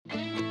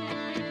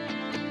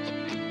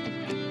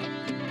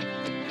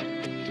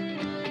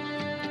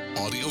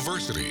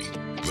Audioversity,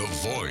 the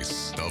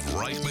voice of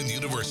Reichman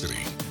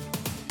University.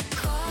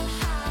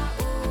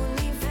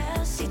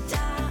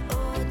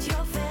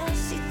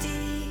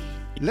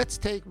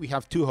 We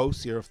have two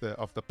hosts here of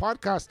the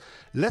podcast.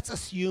 Let's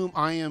assume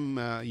I am,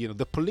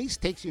 the police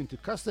takes you into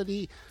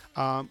custody,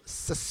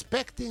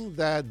 suspecting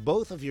that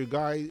both of you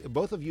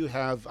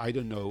have,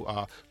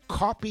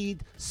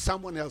 copied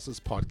someone else's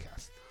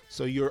podcast.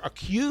 So you're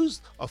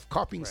accused of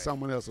copying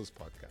someone else's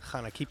podcast.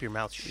 Channa, keep your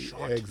mouth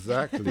shut.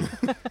 Exactly.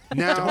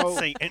 Now, Don't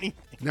say anything.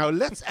 Now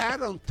let's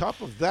add on top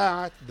of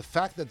that the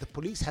fact that the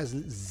police has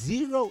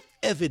zero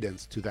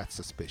evidence to that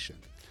suspicion.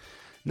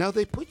 Now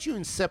they put you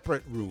in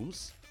separate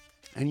rooms,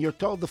 and you're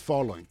told the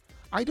following: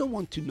 I don't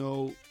want to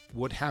know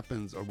what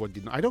happens or what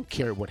didn't. I don't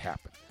care what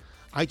happened.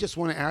 I just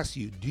want to ask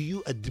you, do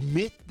you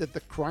admit that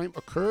the crime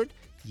occurred?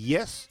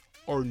 Yes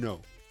or no?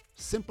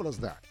 Simple as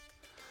that.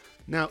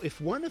 Now, if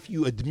one of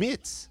you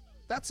admits,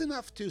 that's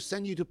enough to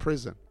send you to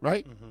prison,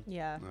 right? Mm-hmm.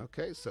 Yeah.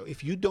 Okay, so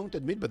if you don't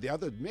admit, but the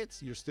other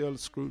admits, you're still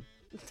screwed.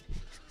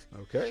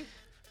 Okay?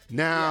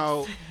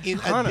 Now, in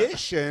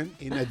addition,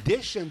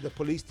 the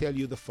police tell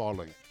you the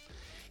following.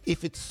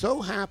 If it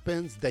so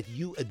happens that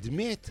you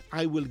admit,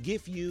 I will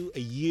give you a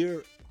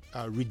year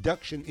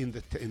reduction in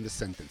the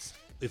sentence.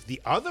 If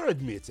the other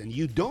admits and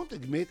you don't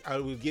admit, I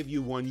will give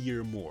you 1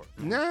 year more.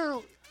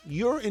 Now,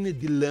 you're in a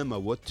dilemma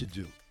what to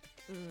do.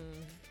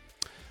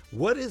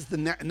 What is the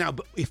now?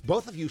 If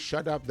both of you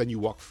shut up, then you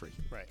walk free.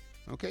 Right.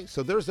 Okay.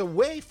 So there's a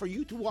way for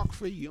you to walk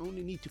free. You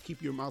only need to keep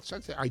your mouth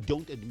shut. Say, I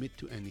don't admit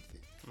to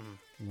anything.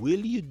 Will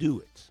you do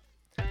it?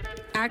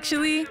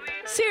 Actually,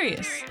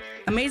 serious.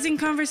 Amazing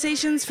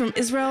conversations from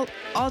Israel,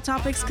 all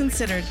topics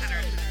considered,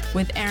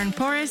 with Aaron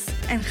Porras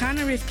and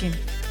Channa Rifkin.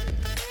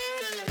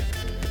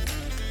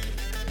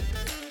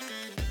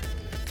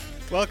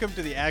 Welcome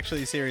to the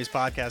Actually Serious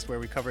podcast, where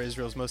we cover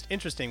Israel's most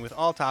interesting with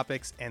all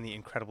topics and the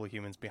incredible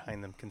humans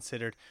behind them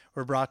considered.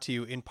 We're brought to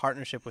you in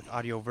partnership with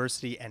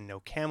Audioversity and No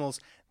Camels,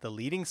 the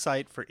leading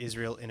site for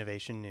Israel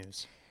innovation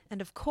news.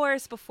 And of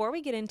course, before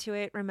we get into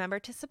it, remember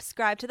to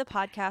subscribe to the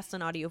podcast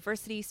on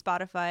Audioversity,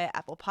 Spotify,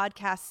 Apple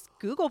Podcasts,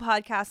 Google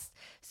Podcasts,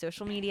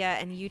 social media,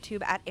 and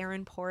YouTube at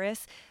Aaron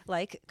Porras.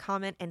 Like,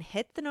 comment, and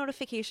hit the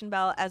notification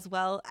bell as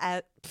well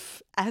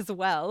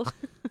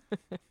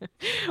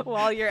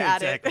while you're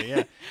at Exactly, it.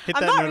 yeah. Hit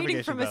I'm that not reading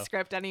notification from bell. a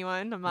script,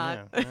 anyone. I'm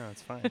not. Yeah, no,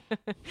 it's fine.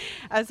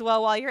 As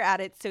well while you're at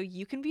it, so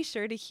you can be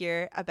sure to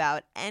hear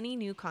about any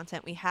new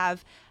content we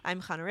have.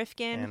 I'm Channa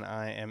Rifkin. And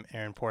I am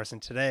Aaron Porras,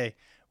 and today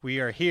we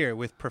are here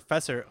with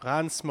Professor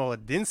Rann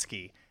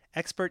Smorodinsky,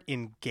 expert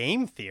in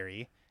game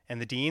theory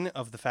and the Dean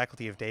of the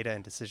Faculty of Data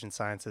and Decision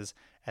Sciences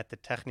at the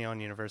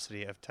Technion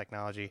University of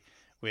Technology,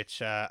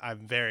 which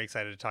I'm very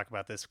excited to talk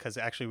about this because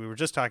actually we were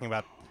just talking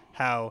about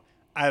how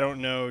I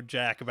don't know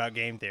jack about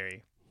game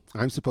theory.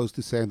 I'm supposed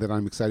to say that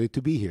I'm excited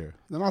to be here.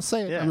 Then I'll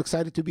say it. Yeah. I'm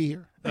excited to be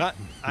here.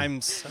 I'm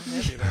so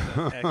happy about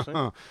that,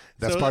 actually.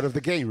 That's So part of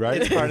the game,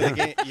 right? It's part of the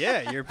game.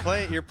 Yeah, you're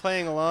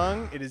playing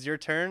along. It is your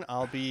turn.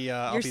 I'll be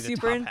You're the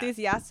super top hat.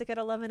 enthusiastic at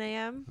 11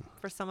 a.m.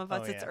 For some of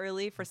us, it's yeah.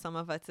 early. For some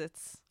of us,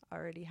 it's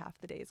already half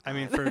the day's I gone.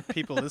 mean, for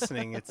people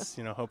listening, it's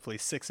hopefully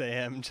 6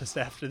 a.m. just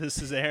after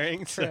this is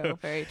airing. True,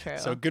 very true.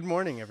 So good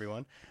morning,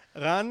 everyone.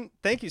 Rann,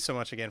 thank you so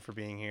much again for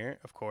being here.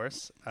 Of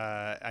course,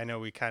 I know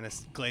we kind of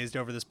glazed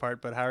over this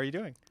part, but how are you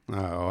doing?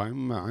 Oh,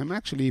 I'm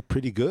actually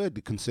pretty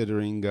good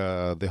considering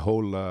the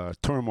whole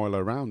turmoil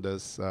around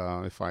us.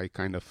 If I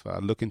kind of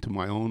look into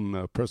my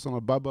own personal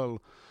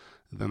bubble,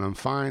 then I'm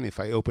fine. If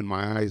I open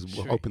my eyes,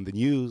 open the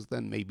news,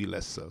 then maybe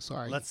less so. So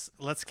let's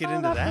get all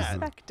into about that.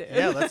 perspective.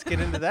 Yeah, let's get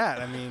into that.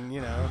 I mean,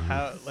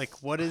 how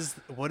what is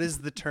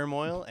the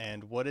turmoil,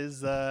 and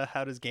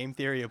how does game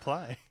theory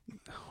apply?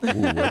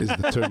 Ooh, what is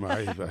the term?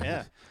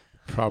 Yeah.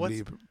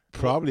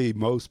 Probably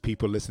most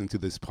people listening to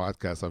this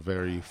podcast are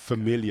very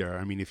familiar.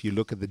 I mean, if you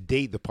look at the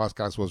date the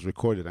podcast was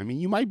recorded, I mean,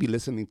 you might be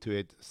listening to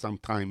it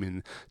sometime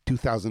in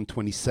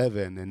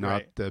 2027 and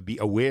not be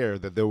aware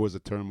that there was a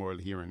turmoil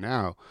here and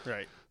now.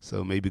 Right.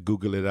 So maybe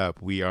Google it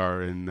up. We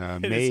are in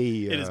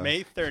May. It is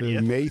May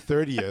 30th. May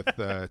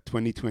 30th,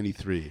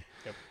 2023.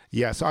 Yep.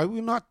 Yeah. So I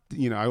will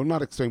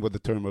not explain what the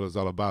turmoil is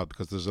all about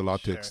because there's a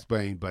lot to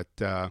explain.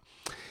 But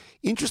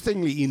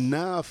interestingly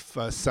enough,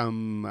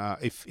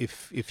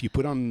 if you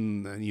put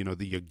on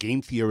your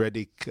game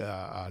theoretic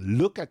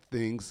look at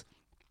things,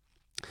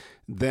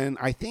 then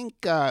I think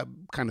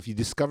kind of you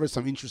discover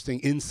some interesting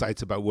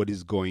insights about what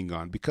is going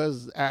on.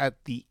 Because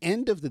at the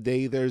end of the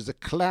day, there's a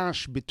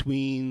clash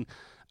between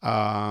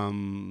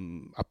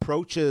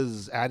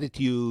approaches,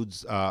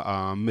 attitudes,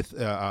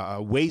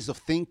 ways of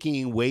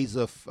thinking, ways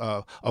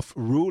of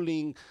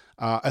ruling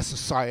a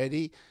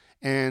society.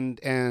 And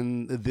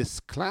this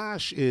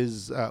clash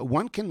is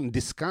one can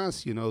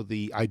discuss,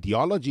 the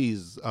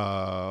ideologies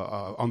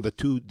on the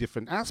two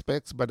different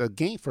aspects. But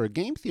for a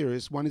game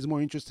theorist, one is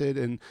more interested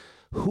in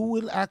who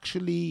will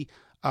actually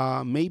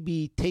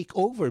maybe take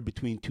over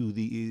between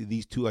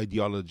these two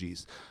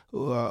ideologies.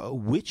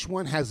 Which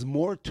one has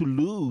more to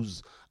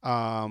lose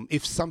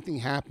if something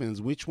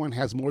happens? Which one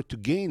has more to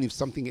gain if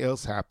something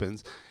else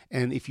happens?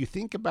 And if you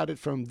think about it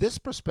from this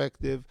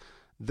perspective,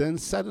 then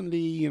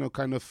suddenly,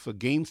 kind of a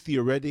game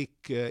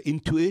theoretic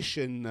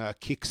intuition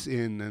kicks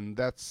in, and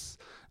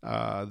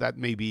that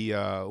maybe,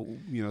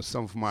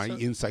 some of my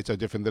insights are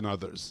different than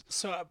others.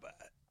 So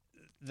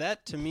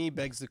that to me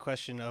begs the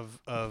question of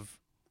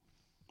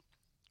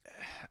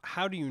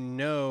how do you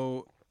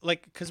know,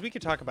 like, because we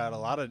could talk about a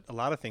lot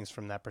of things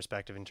from that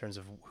perspective in terms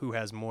of who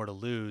has more to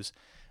lose,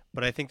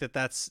 but I think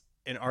that's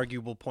an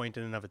arguable point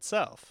in and of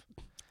itself.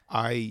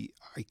 I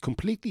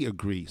completely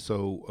agree.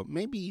 So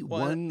maybe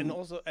one,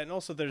 and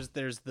also there's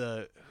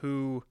the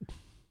who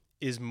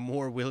is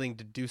more willing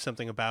to do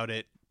something about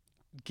it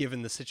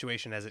given the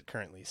situation as it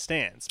currently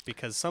stands,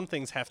 because some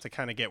things have to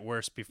kind of get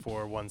worse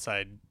before one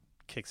side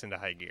kicks into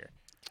high gear.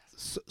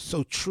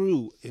 So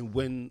true. And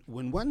when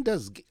one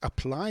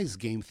applies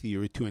game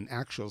theory to an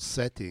actual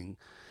setting,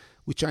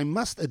 which I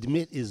must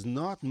admit is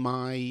not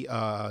my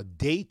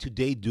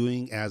day-to-day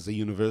doing as a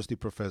university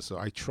professor.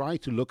 I try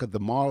to look at the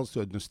models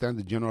to understand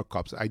the general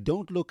concepts. I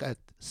don't look at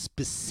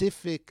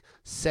specific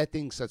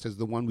settings such as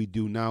the one we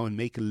do now and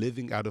make a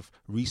living out of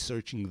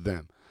researching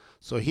them.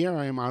 So here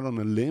I am out on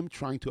a limb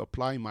trying to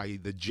apply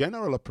the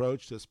general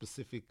approach to a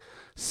specific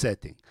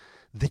setting.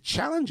 The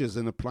challenges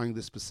in applying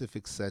this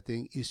specific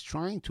setting is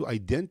trying to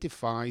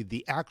identify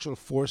the actual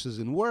forces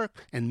in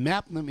work and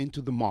map them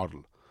into the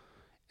model,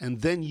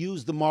 and then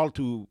use the model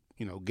to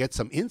get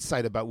some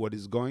insight about what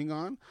is going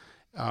on,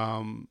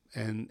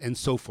 and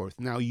so forth.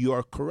 Now, you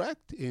are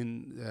correct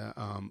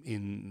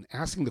in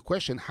asking the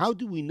question: how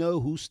do we know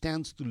who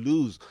stands to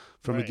lose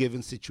from a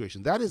given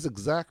situation? That is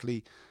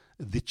exactly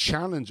the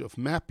challenge of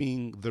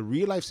mapping the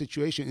real life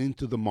situation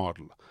into the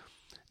model.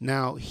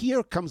 Now,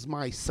 here comes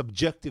my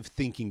subjective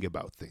thinking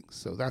about things.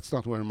 So that's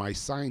not where my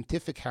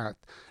scientific hat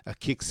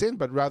kicks in,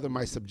 but rather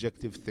my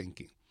subjective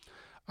thinking.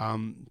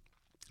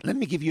 Let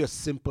me give you a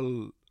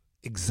simple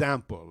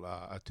example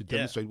to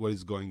demonstrate what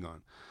is going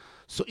on.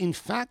 So, in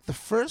fact, the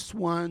first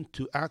one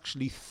to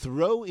actually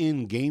throw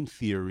in game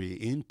theory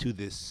into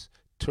this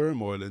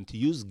turmoil and to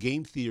use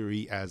game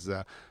theory as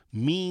a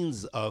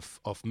means of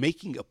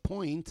making a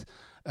point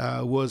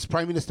was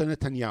Prime Minister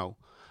Netanyahu.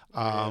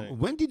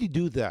 When did he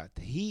do that?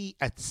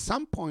 At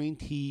some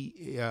point,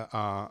 he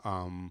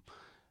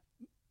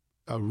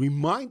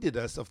reminded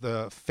us of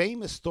the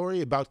famous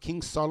story about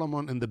King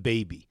Solomon and the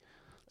baby.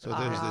 So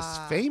there's this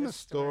famous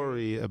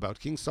story about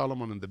King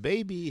Solomon and the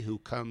baby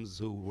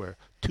where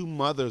two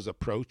mothers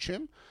approach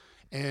him,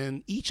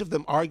 and each of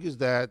them argues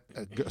that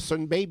a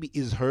certain baby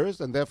is hers,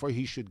 and therefore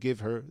he should give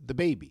her the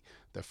baby.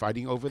 They're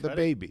fighting over the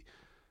baby.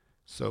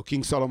 So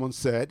King Solomon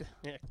said,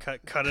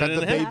 cut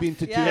the baby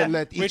into two and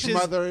let each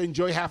mother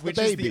enjoy half the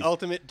baby. Which is the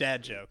ultimate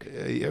dad joke.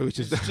 Which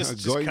is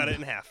just cut it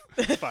in half.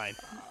 It's fine.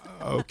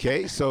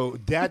 Okay, so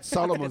Dad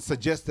Solomon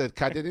suggested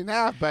cut it in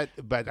half, but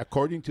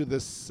according to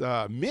this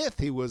myth,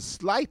 he was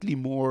slightly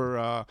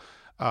more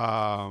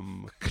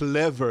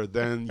clever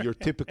than your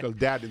typical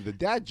dad in the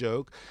dad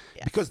joke,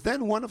 because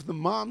then one of the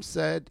moms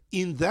said,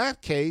 in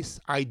that case,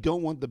 I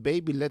don't want the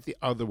baby, let the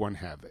other one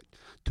have it.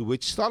 To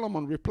which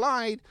Solomon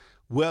replied,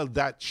 well,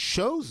 that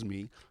shows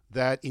me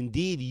that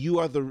indeed you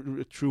are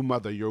the true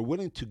mother. You're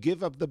willing to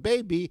give up the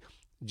baby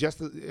just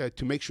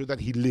to make sure that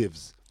he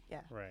lives. Yeah.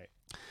 Right.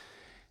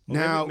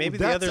 Now, maybe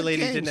the other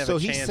lady didn't have a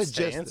chance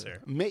to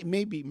answer.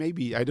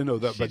 Maybe I don't know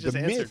that, She but just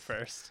the answered myth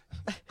first.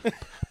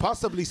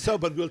 possibly so.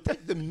 But we'll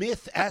take the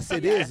myth as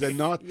it is, and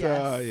not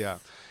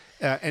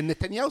and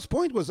Netanyahu's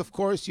point was, of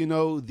course,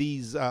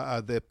 these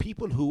the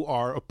people who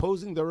are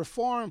opposing the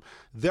reform,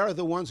 they're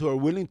the ones who are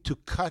willing to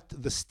cut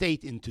the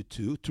state into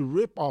two, to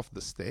rip off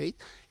the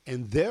state,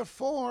 and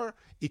therefore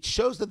it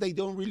shows that they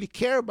don't really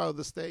care about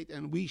the state.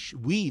 And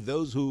we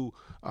those who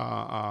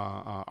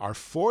are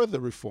for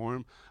the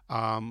reform,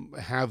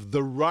 have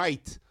the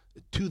right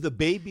to the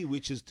baby,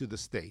 which is to the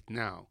state.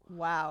 Now,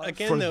 wow.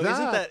 Again, though,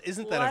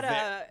 isn't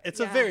that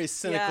it's a very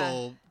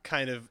cynical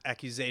kind of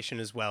accusation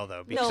as well,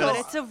 though. No, but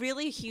it's a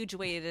really huge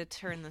way to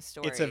turn the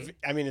story. It's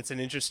an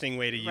interesting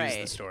way to use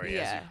the story.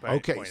 Yeah.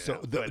 Okay, so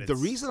the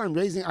reason I'm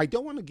raising, I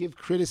don't want to give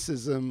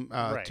criticism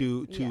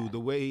to the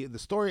way the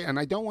story, and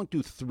I don't want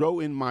to throw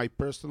in my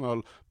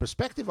personal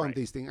perspective on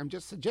these things. I'm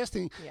just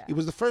suggesting it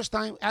was the first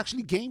time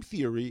actually game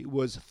theory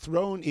was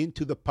thrown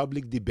into the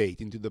public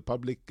debate, into the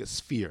public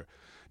sphere.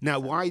 Now,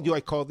 why do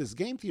I call this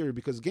game theory?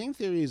 Because game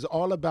theory is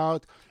all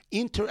about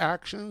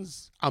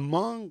interactions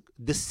among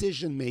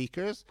decision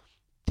makers,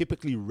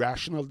 typically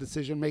rational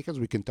decision makers.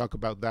 We can talk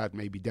about that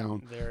maybe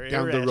down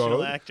the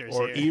road,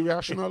 or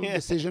irrational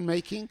decision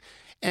making.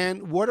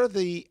 And what are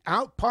the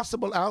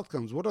possible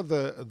outcomes? What are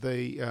the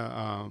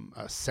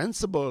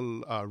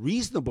sensible,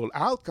 reasonable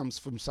outcomes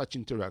from such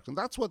interaction?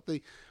 That's what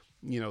the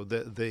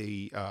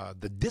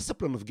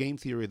discipline of game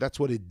theory. That's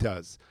what it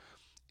does.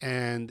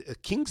 And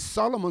King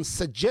Solomon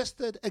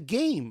suggested a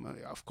game.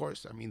 Of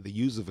course, I mean, the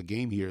use of a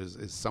game here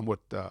is somewhat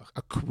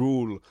a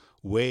cruel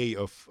way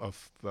of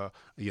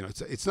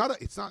it's not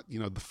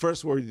the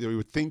first word that we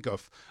would think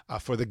of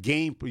for the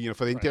game,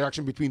 for the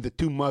interaction between the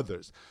two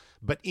mothers.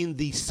 But in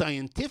the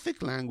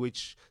scientific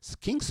language,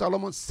 King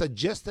Solomon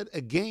suggested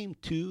a game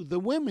to the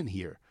women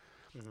here.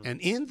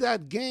 And in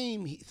that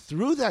game,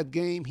 through that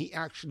game, he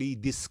actually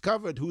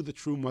discovered who the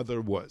true mother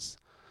was.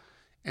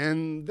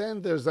 And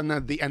then there's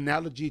the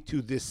analogy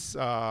to this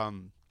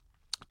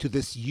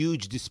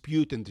huge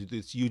dispute and to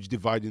this huge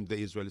divide in the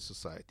Israeli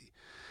society.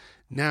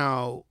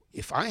 Now,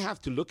 if I have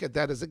to look at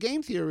that as a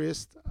game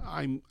theorist,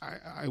 I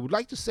would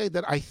like to say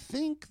that I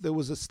think there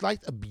was a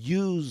slight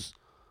abuse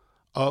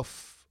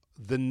of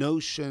the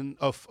notion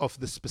of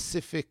the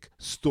specific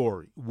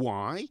story.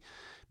 Why?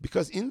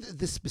 Because in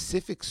the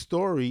specific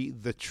story,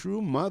 the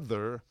true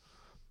mother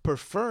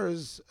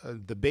prefers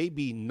the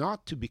baby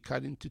not to be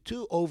cut into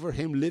two over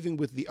him living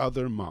with the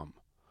other mom.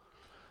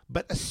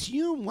 But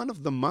assume one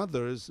of the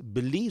mothers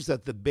believes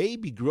that the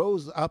baby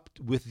grows up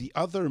with the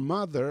other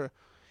mother,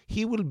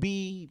 he will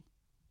be,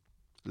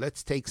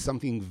 let's take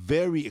something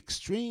very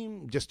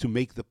extreme just to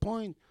make the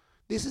point.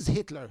 This is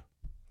Hitler.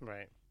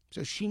 Right.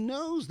 So she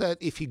knows that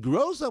if he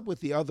grows up with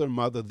the other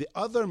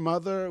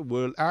mother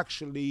will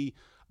actually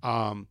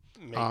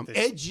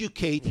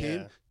educate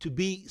him to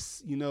be,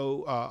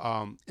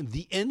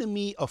 the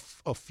enemy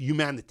of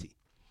humanity.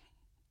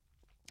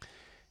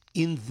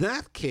 In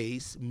that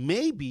case,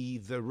 maybe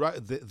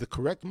the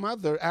correct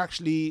mother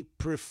actually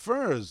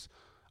prefers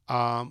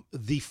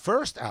the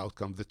first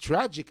outcome, the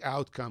tragic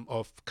outcome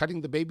of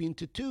cutting the baby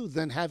into two,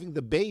 than having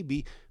the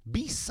baby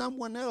be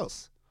someone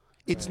else.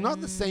 It's not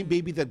the same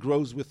baby that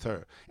grows with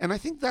her. And I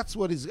think that's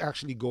what is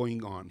actually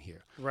going on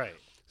here. Right.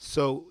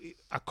 So,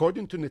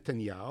 according to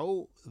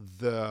Netanyahu,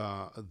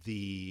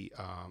 the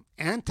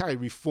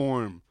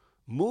anti-reform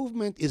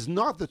movement is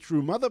not the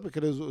true mother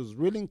because it was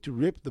willing to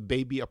rip the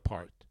baby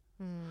apart.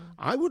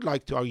 I would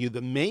like to argue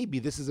that maybe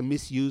this is a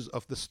misuse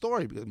of the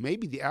story, because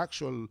maybe the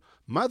actual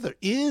mother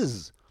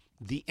is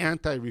the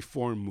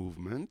anti-reform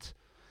movement.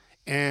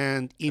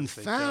 And in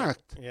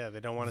fact, they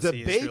don't want to the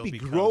see Israel baby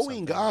become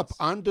growing something up else.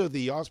 under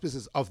the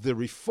auspices of the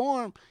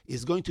reform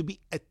is going to be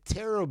a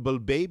terrible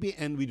baby,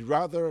 and we'd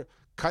rather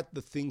cut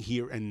the thing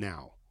here and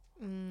now.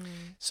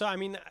 So, I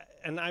mean,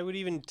 and I would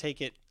even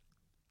take it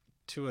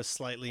to a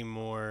slightly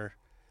more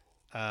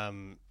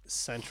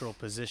central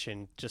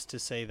position, just to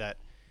say that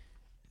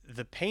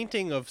the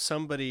painting of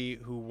somebody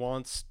who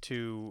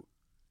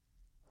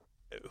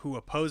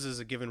opposes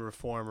a given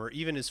reform or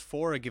even is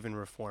for a given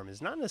reform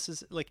is not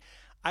necessarily, like,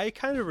 I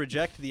kind of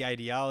reject the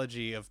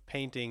ideology of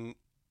painting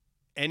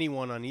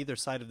anyone on either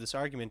side of this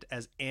argument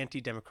as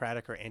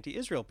anti-democratic or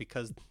anti-Israel,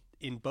 because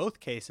in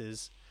both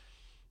cases,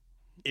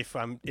 if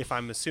I'm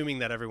assuming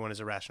that everyone is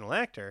a rational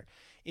actor,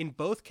 in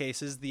both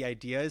cases the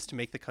idea is to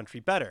make the country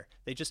better.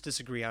 They just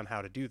disagree on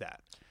how to do that.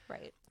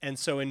 Right. And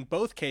so in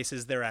both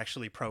cases they're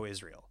actually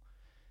pro-Israel.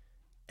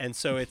 And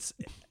so it's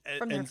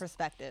From their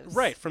perspectives.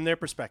 Right, from their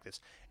perspectives.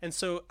 And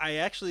so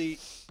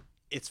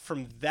it's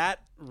from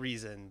that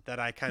reason that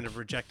I kind of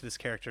reject this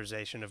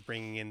characterization of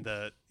bringing in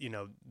the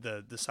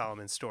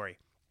Solomon story,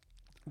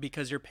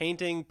 because you're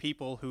painting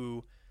people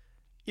who,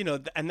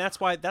 and that's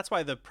why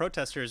the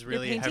protesters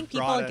really You're painting have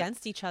people brought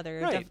against each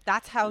other. Right.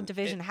 That's how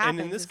division happens.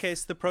 And in this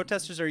case, the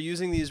protesters are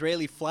using the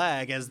Israeli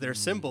flag as their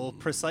symbol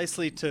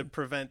precisely to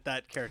prevent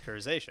that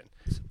characterization.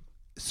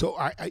 So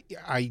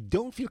I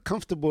don't feel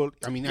comfortable.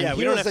 I mean, Yeah, I'm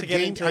we here don't as have a to get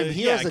game. into I'm it.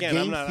 here Yeah, as a again,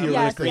 game I'm not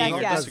theorist, agreeing and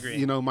or not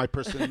disagreeing. as my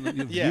personal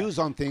views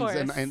on things.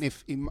 course. And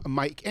if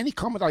any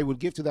comment I would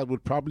give to that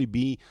would probably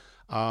be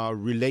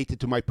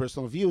related to my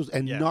personal views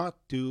and not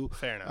to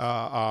Fair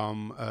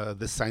enough.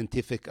 the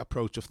scientific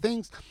approach of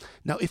things.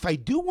 Now, if I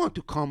do want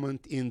to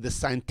comment in the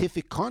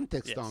scientific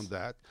context on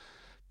that,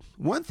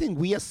 one thing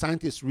we as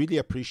scientists really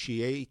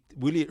appreciate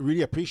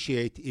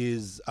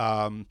is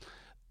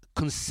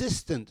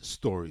consistent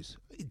stories.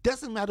 It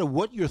doesn't matter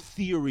what your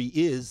theory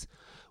is.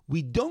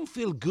 We don't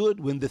feel good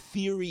when the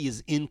theory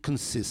is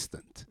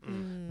inconsistent,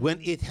 when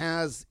it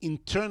has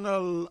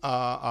internal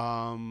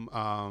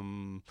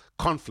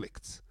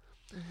conflicts.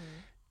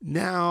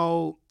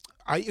 Now,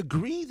 I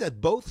agree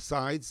that both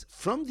sides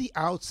from the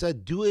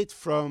outset do it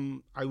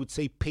from, I would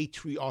say,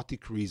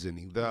 patriotic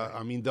reasoning.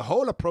 I mean, the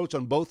whole approach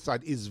on both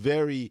sides is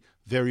very,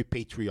 very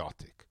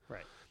patriotic.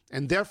 Right.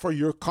 And therefore,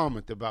 your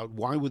comment about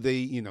why would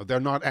they, they're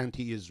not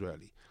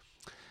anti-Israeli.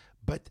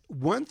 But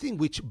one thing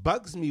which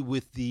bugs me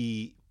with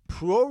the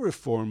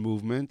pro-reform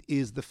movement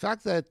is the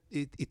fact that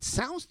it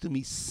sounds to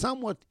me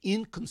somewhat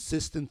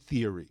inconsistent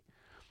theory.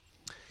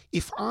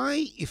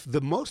 If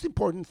the most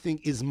important thing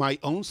is my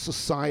own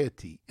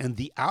society, and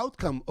the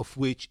outcome of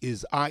which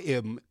is I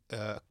am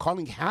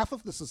calling half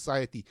of the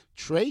society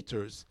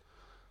traitors,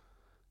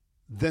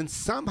 then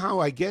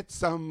somehow I get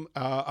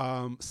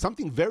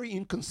something very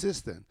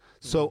inconsistent.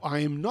 So I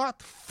am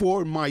not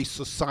for my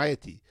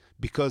society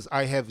because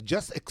I have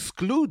just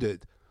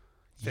excluded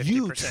 50%,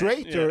 you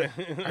traitor.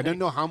 yeah. I don't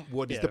know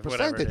what is the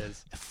whatever it percentage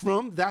is.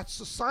 from that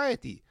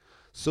society.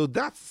 So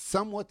that's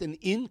somewhat an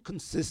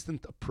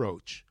inconsistent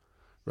approach.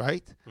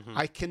 Right,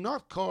 I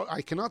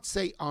cannot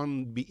say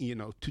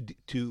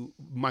to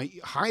my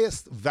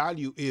highest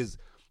value is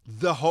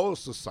the whole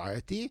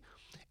society,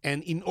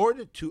 and in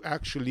order to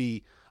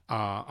actually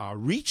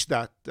reach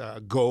that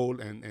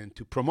goal and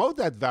to promote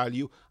that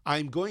value,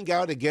 I'm going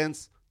out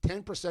against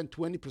 10%,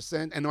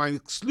 20%, and I'm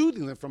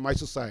excluding them from my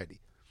society.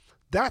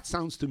 That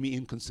sounds to me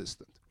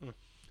inconsistent.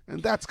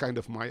 And that's kind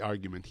of my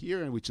argument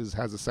here, which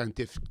has a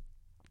scientific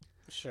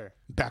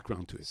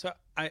background to it. So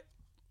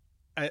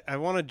I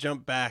want to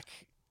jump back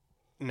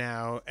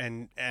now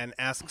and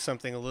ask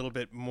something a little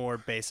bit more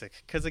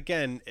basic, because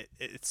again,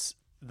 it's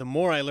the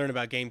more I learn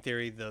about game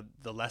theory,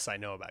 the less I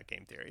know about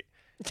game theory.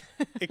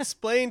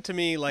 Explain to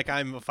me, like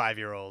I'm a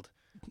 5-year-old,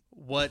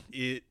 what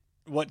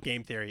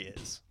game theory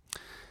is.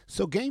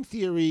 So game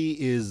theory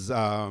is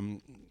a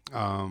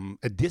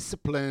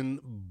discipline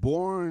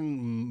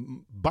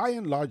born by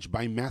and large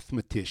by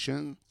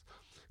mathematicians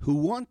who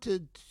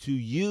wanted to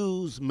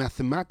use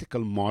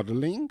mathematical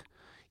modeling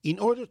in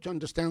order to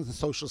understand the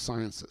social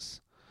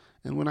sciences.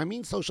 And when I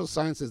mean social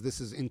sciences, this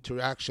is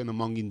interaction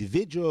among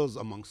individuals,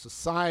 among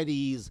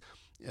societies.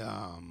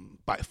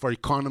 For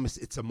economists,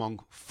 it's among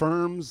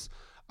firms.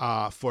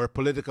 For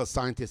political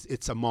scientists,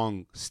 it's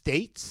among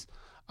states.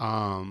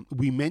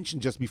 We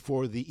mentioned just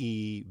before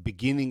the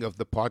beginning of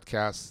the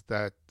podcast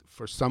that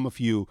for some of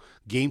you,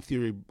 game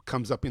theory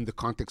comes up in the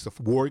context of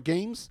war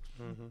games,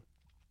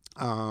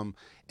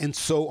 and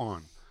so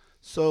on.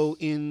 So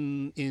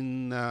in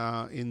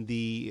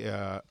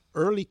the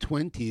early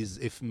 20s,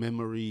 if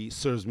memory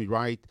serves me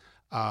right,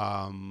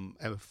 a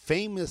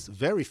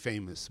very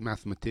famous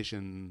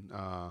mathematician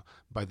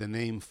by the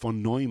name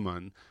von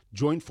Neumann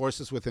joined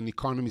forces with an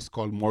economist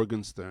called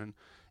Morgenstern,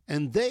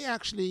 and they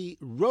actually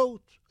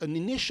wrote an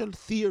initial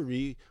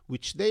theory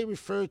which they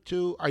refer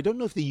to, I don't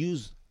know if they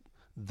use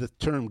the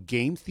term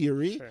game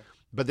theory,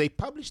 but they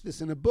published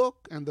this in a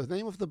book, and the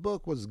name of the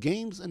book was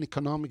Games and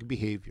Economic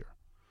Behavior.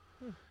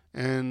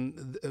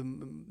 And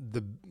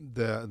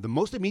the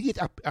most immediate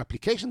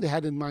application they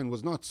had in mind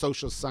was not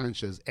social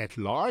sciences at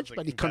large, like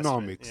but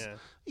economics. Yeah.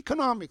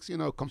 Economics,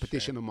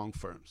 competition among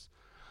firms.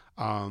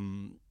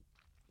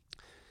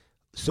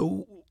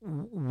 So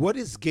what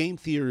is game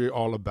theory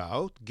all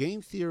about?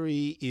 Game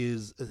theory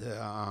is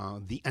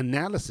the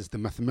analysis, the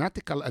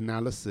mathematical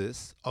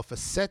analysis of a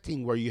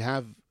setting where you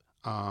have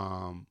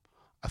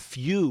a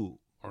few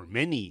or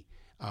many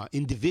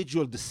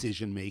individual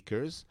decision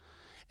makers,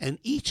 and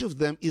each of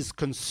them is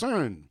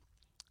concerned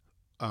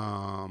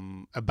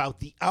about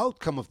the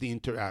outcome of the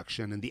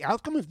interaction. And the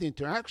outcome of the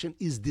interaction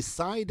is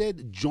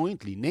decided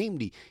jointly.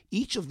 Namely,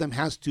 each of them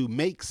has to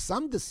make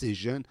some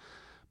decision,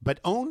 but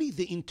only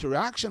the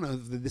interaction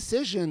of the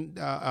decision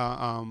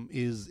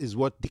is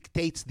what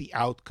dictates the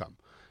outcome.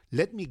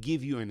 Let me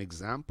give you an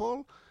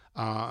example.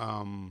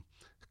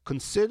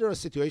 Consider a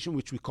situation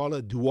which we call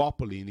a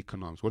duopoly in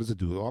economics. What is a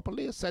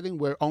duopoly? A setting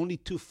where only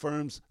two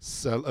firms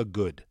sell a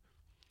good.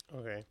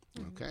 Okay.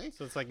 Okay.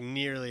 So it's like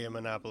nearly a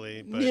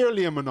monopoly. But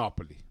nearly a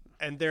monopoly.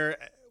 And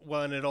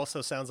and it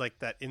also sounds like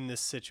that in this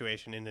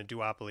situation, in a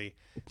duopoly,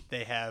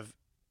 they have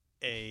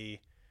a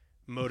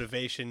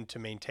motivation to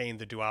maintain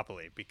the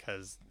duopoly,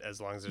 because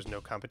as long as there's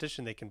no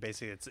competition, they can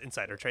basically, it's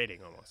insider trading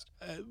almost.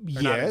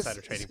 Yes. Not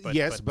insider trading,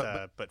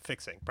 but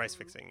price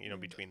fixing,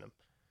 between them.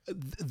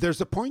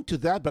 There's a point to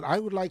that, but I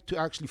would like to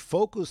actually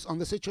focus on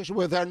the situation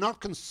where they're not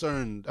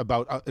concerned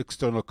about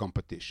external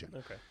competition.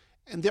 Okay.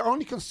 And they're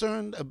only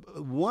concerned,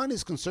 one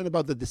is concerned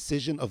about the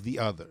decision of the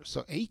other.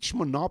 So each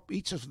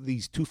of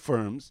these two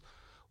firms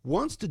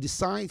wants to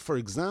decide, for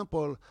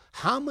example,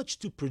 how much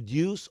to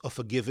produce of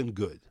a given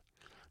good.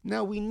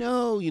 Now we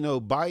know,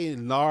 by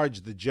and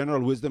large, the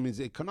general wisdom in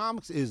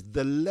economics is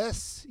the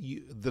less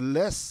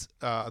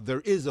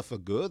there is of a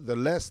good, the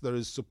less there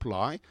is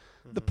supply,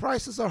 the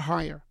prices are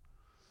higher.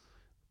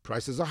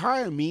 Prices are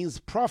higher means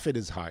profit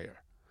is higher.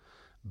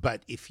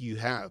 But if you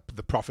have,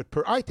 the profit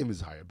per item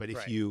is higher. But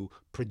if you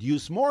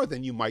produce more,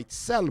 then you might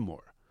sell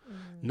more.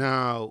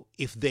 Now,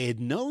 if they had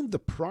known the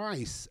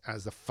price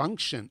as a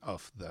function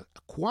of the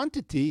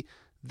quantity,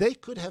 they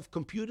could have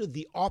computed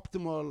the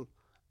optimal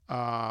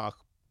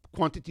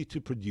quantity to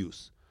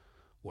produce.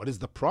 What is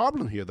the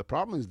problem here? The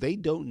problem is they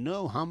don't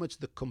know how much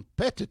the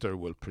competitor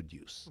will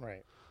produce.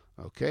 Right.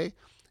 Okay?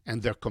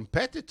 And their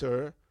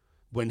competitor,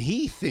 when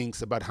he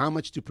thinks about how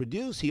much to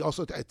produce, he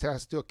also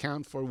has to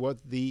account for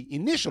what the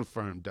initial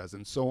firm does,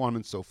 and so on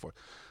and so forth.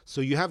 So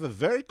you have a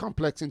very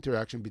complex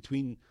interaction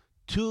between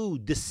two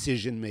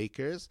decision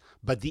makers,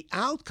 but the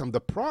outcome,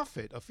 the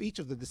profit of each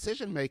of the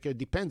decision maker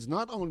depends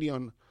not only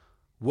on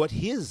what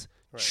his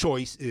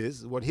choice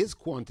is, what his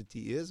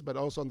quantity is, but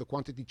also on the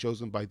quantity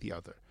chosen by the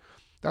other.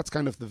 That's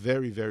kind of the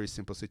very, very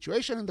simple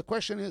situation. And the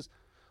question is,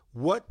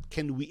 what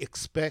can we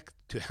expect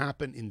to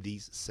happen in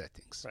these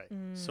settings? Right.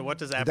 So what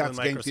does Apple and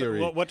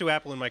Microsoft? What do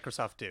Apple and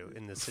Microsoft do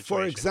in this situation?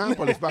 For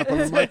example, if Apple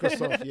and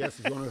Microsoft, yes,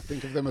 if you want to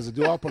think of them as a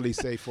duopoly,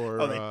 say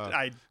for.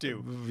 I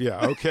do.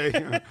 Yeah.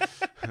 Okay.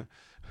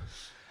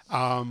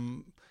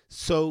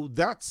 So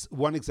that's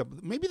one example.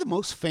 Maybe the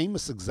most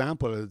famous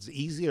example, it's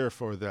easier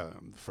for the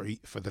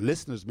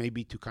listeners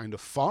maybe to kind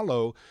of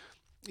follow,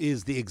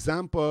 is the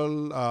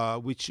example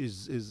which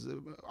is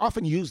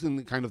often used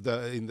in kind of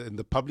in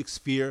the public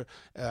sphere,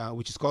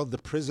 which is called the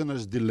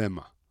prisoner's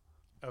dilemma.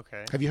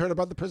 Okay. Have you heard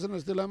about the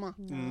prisoner's dilemma?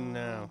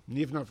 No.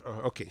 You've not.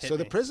 Okay, Hit so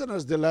the me.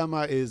 prisoner's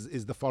dilemma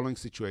is the following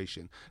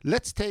situation.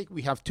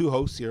 We have two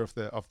hosts here of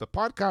the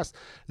podcast.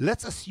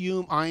 Let's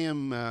assume I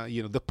am,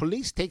 the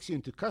police takes you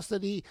into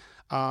custody,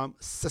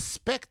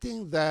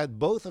 suspecting that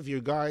both of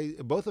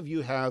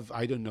you have,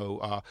 I don't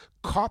know,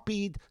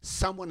 copied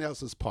someone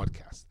else's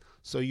podcast.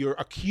 So you're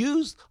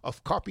accused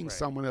of copying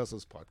someone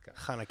else's podcast.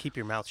 Chana, keep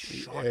your mouth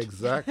shut.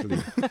 Exactly.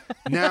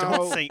 Now,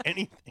 Don't say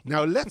anything.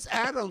 now let's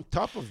add on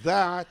top of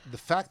that the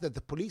fact that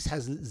the police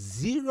has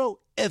zero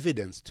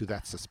evidence to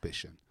that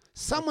suspicion.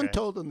 Someone Okay.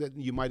 told them that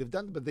you might have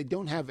done it, but they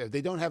don't have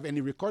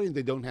any recording,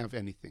 they don't have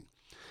anything.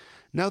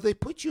 Now they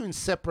put you in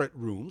separate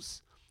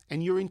rooms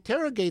and you're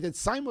interrogated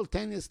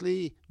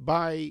simultaneously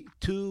by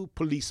two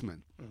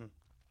policemen.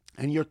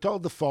 And you're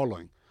told the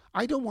following: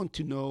 I don't want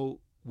to know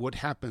what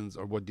happens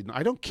or what didn't.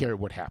 I don't care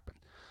what happened.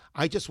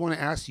 I just want to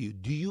ask you,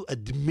 do you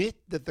admit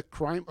that the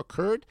crime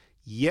occurred?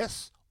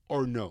 Yes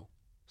or no?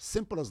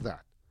 Simple as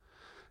that.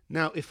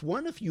 Now, if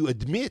one of you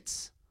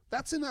admits,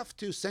 that's enough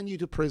to send you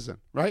to prison,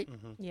 right?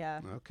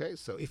 Yeah. Okay,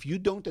 so if you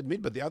don't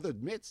admit, but the other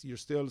admits, you're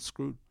still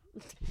screwed.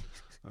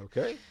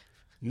 Okay?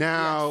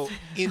 Now,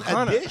 in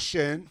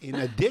addition,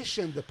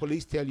 the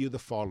police tell you the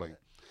following.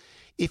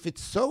 If it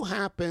so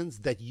happens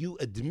that you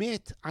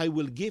admit, I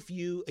will give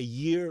you a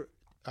year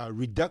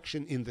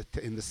reduction in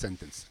the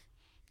sentence.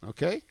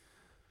 Okay?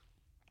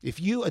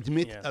 If you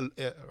admit,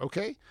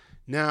 okay?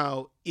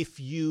 Now, if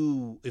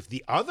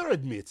the other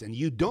admits and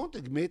you don't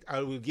admit,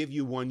 I will give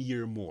you 1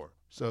 year more.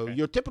 So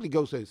you're typically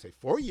goes to say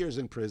 4 years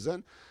in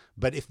prison,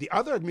 but if the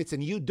other admits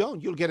and you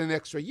don't, you'll get an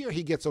extra year.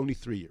 He gets only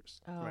 3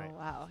 years. Oh, Right.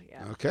 wow.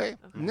 Yeah. Okay?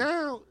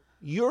 Now,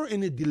 you're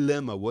in a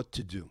dilemma what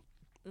to do.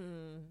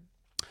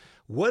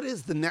 What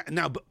is the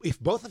now? If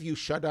both of you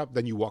shut up,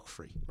 then you walk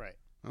free. Right.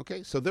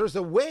 Okay, so there's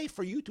a way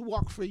for you to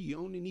walk free. You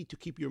only need to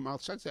keep your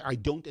mouth shut. Say, I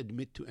don't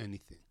admit to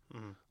anything.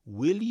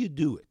 Will you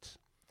do it?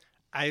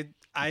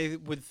 I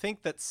would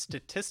think that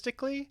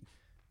statistically,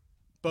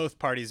 both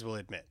parties will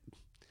admit.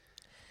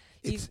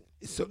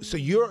 So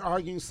you're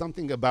arguing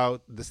something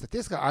about the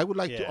statistics. I would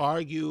like to Yeah.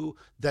 argue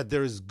that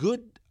there's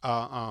good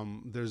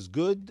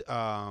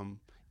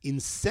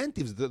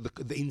incentives.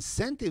 The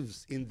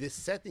incentives in these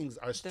settings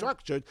are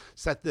structured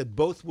so that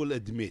both will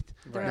admit.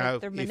 Now,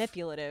 They're if-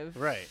 manipulative.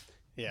 Right.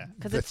 Yeah.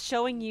 Because it's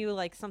showing you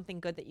like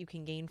something good that you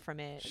can gain from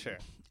it. Sure.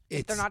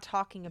 They're not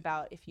talking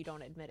about if you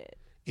don't admit it.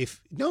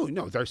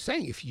 They're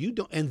saying if you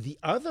don't and the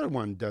other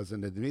one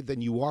doesn't admit,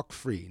 then you walk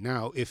free.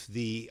 Now, if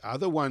the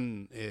other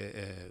one,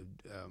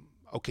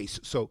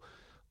 so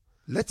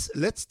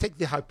let's take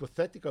the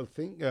hypothetical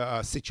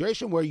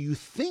situation where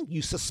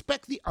you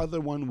suspect the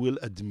other one will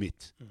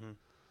admit.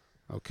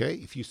 Okay,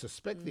 if you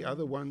suspect the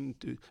other one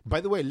to. By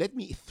the way, let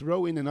me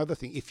throw in another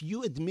thing. If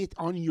you admit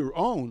on your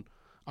own.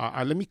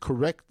 Let me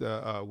correct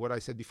what I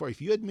said before.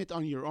 If you admit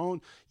on your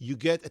own, you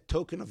get a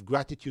token of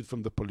gratitude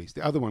from the police.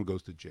 The other one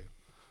goes to jail.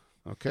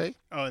 Okay?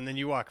 Oh, and then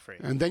you walk free.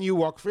 And then you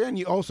walk free, and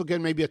you also get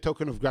maybe a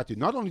token of gratitude.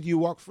 Not only do you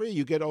walk free,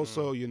 you get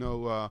also,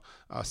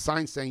 a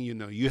sign saying,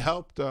 you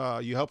helped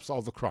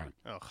solve the crime.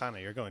 Oh,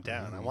 Chana, you're going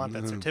down. I want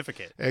that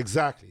certificate.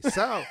 Exactly.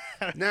 So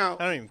now,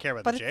 I don't even care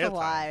about But the it's jail a time.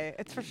 lie.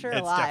 It's for sure a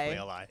It's lie. definitely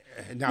a lie.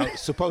 now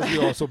suppose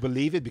you also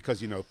believe it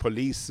because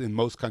police in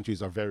most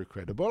countries are very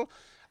credible.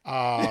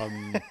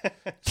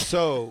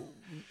 So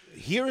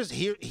here's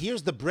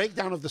the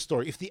breakdown of the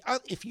story.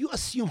 If you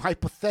assume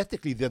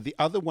hypothetically that the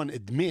other one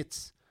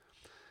admits,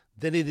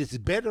 then it is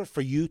better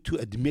for you to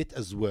admit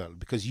as well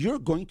because you're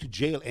going to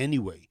jail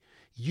anyway.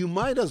 You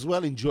might as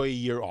well enjoy a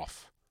year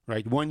off,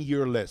 right? 1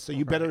 year less. So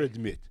you better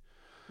admit.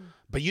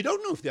 But you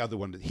don't know if the other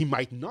one, he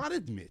might not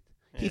admit.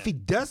 If he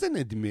doesn't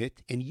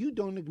admit and you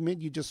don't admit,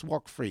 you just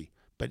walk free.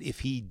 But if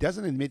he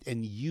doesn't admit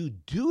and you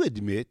do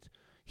admit,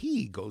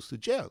 he goes to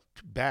jail.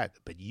 Too bad.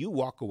 But you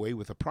walk away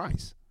with a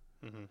prize.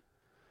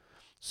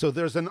 So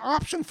there's an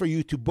option for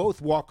you to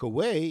both walk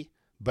away,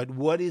 but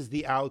what is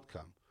the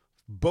outcome?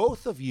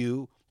 Both of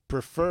you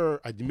prefer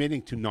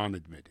admitting to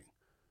non-admitting.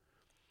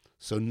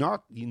 So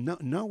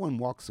no one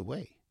walks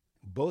away.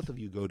 Both of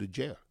you go to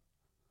jail.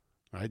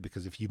 Right?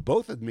 Because if you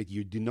both admit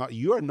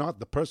you are not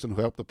the person who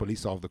helped the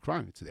police solve the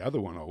crime. It's the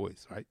other one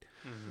always, right?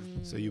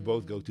 So you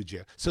both go to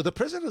jail. So the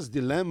prisoner's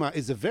dilemma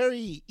is a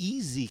very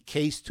easy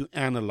case to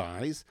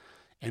analyze.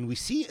 And we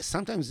see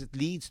sometimes it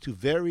leads to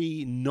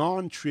very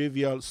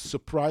non-trivial,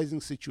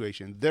 surprising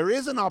situation. There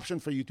is an option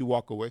for you to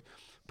walk away.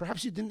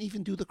 Perhaps you didn't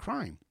even do the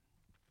crime.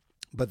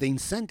 But the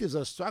incentives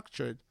are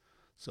structured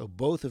so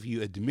both of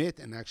you admit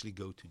and actually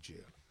go to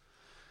jail.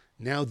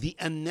 Now, the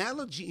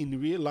analogy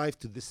in real life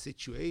to this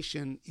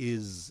situation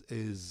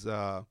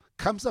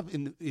comes up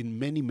in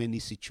many, many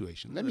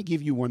situations. Let me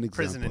give you one example.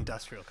 Prison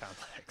industrial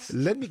complex.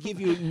 Let me give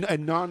you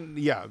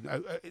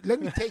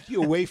let me take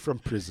you away from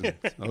prison,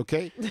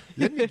 okay?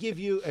 Let me give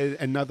you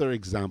another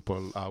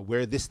example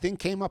where this thing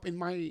came up in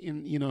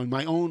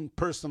my own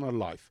personal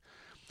life.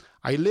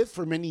 I lived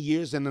for many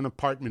years in an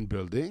apartment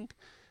building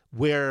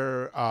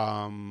where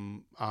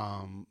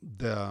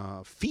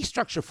the fee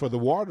structure for the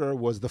water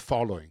was the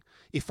following.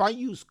 If I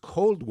use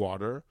cold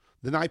water,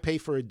 then I pay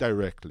for it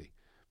directly.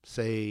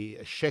 say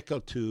a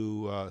shekel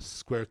to a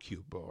square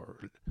cube, or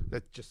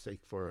let's just say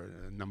for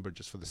a number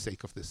just for the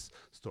sake of this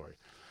story.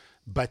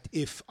 But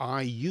if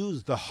I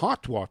use the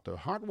hot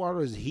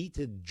water is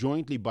heated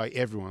jointly by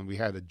everyone. We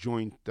had a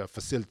joint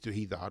facility to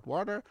heat the hot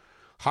water.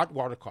 Hot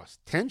water costs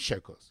 10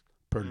 shekels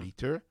per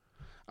liter,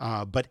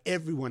 but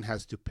everyone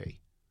has to pay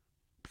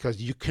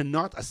because you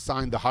cannot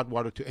assign the hot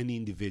water to any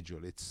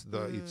individual. It's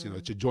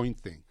a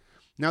joint thing.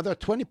 Now there are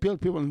 20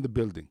 people in the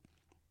building.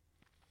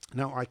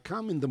 Now I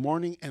come in the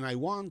morning and I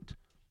want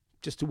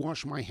just to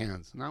wash my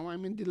hands. Now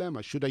I'm in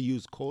dilemma. Should I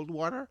use cold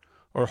water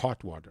or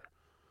hot water?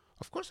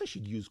 Of course I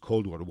should use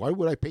cold water. Why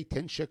would I pay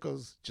 10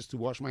 shekels just to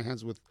wash my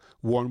hands with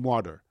warm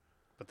water?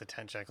 But the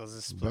 10 shekels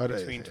is split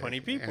between 20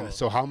 people. And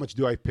so how much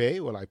do I pay?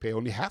 Well, I pay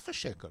only half a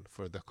shekel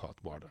for the hot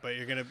water. But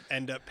you're going to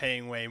end up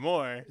paying way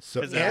more.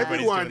 So 'cause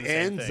everybody's everyone doing the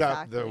same ends thing.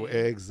 up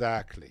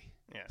exactly.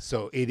 Yeah.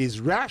 So it is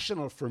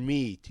rational for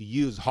me to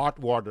use hot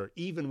water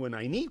even when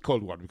I need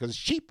cold water because it's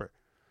cheaper.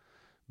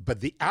 But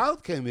the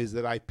outcome is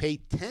that I pay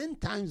 10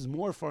 times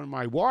more for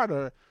my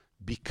water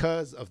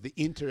because of the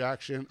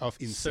interaction of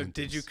incentives. So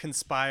did you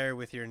conspire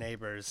with your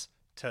neighbors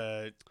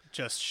to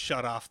just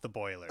shut off the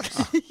boilers?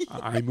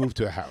 I moved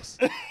to a house.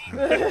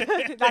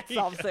 That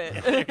solves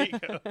it. There you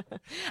go.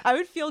 I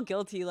would feel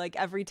guilty like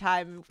every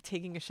time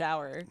taking a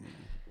shower.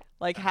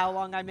 Like how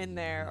long I'm in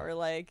there, or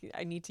like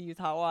I need to use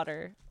hot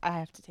water. I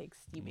have to take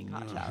steaming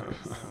hot showers.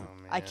 Oh,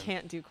 I man.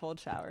 can't do cold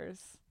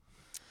showers.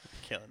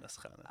 Killing us,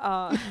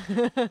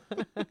 Channa.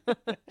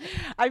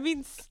 I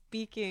mean,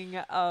 speaking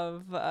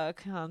of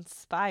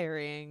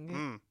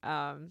conspiring,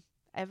 I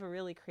have a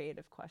really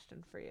creative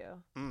question for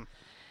you.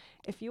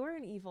 If you were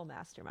an evil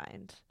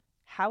mastermind,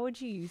 how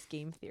would you use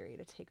game theory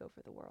to take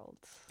over the world?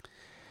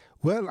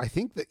 Well, I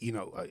think that,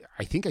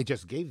 I think I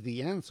just gave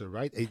the answer,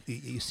 right?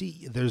 You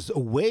see, there's a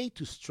way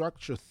to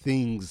structure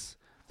things.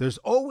 There's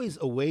always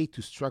a way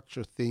to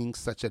structure things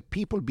such that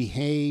people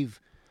behave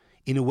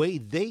in a way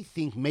they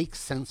think makes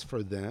sense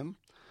for them.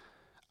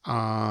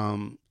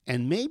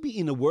 And maybe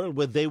in a world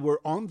where they were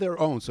on their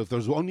own. So if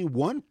there's only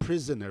one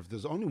prisoner, if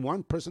there's only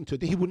one person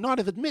today, he would not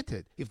have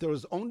admitted. If there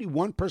was only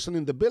one person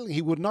in the building,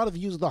 he would not have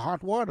used the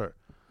hot water.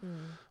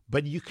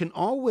 But you can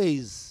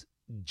always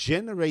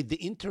generate the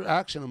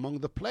interaction among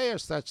the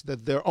players such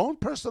that their own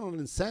personal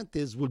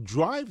incentives will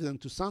drive them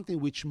to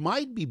something which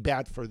might be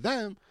bad for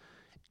them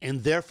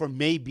and therefore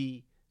may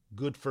be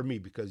good for me,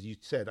 because you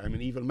said I'm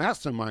an evil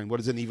mastermind. What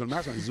is an evil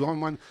mastermind? It's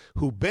one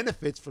who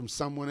benefits from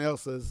someone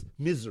else's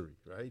misery,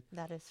 right?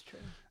 That is true.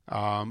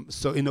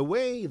 So in a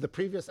way, the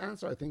previous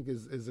answer, I think,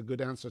 is a good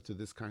answer to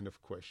this kind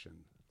of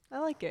question. I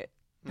like it.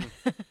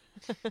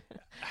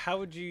 How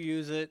would you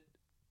use it?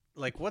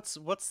 Like, what's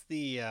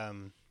the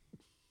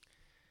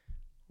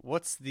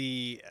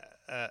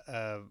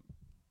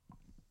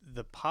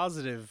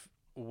positive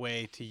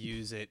way to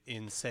use it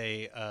in,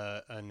 say,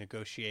 a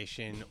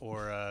negotiation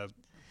or a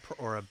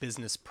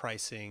business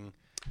pricing?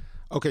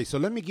 Okay, so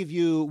let me give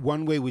you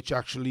one way which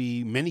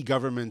actually many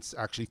governments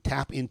actually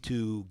tap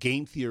into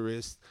game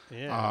theorists,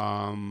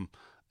 and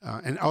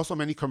also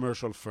many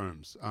commercial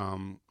firms.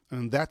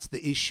 And that's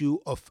the issue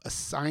of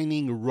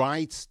assigning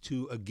rights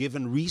to a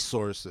given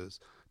resource,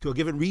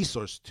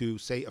 to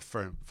say a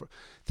firm.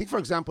 Think, for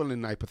example,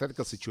 in a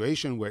hypothetical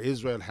situation where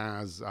Israel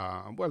has,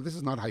 this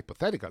is not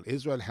hypothetical.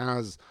 Israel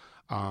has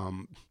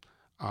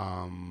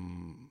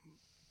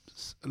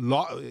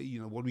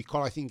what we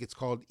call, I think it's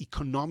called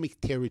economic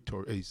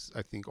territories,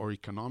 I think, or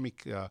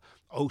economic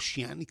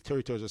oceanic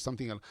territories or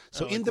something else.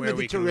 So in the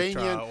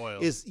Mediterranean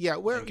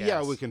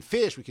we can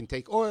fish, we can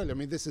take oil. I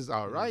mean, this is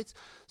our rights.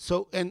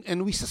 So,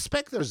 and we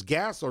suspect there's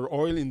gas or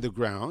oil in the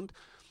ground.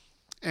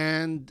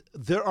 And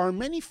there are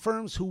many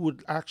firms who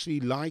would actually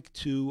like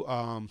to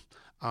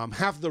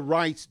have the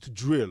rights to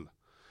drill.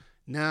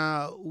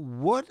 Now,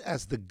 what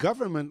as the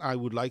government I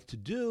would like to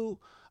do,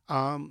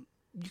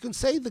 you can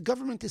say the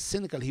government is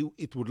cynical.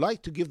 It would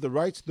like to give the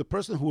rights to the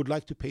person who would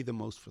like to pay the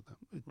most for them.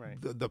 Right.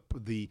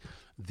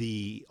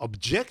 The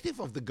objective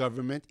of the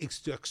government is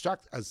to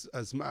extract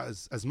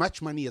as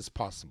much money as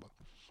possible.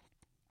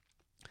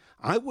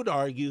 I would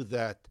argue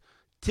that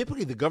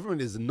typically the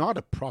government is not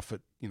a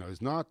profit,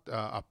 is not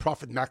a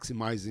profit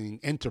maximizing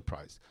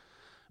enterprise.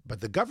 But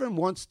the government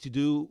wants to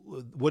do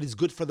what is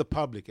good for the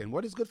public. And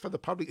what is good for the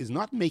public is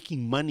not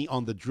making money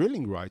on the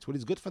drilling rights. What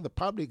is good for the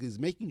public is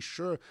making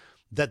sure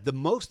that the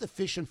most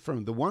efficient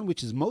firm, the one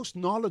which is most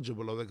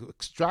knowledgeable of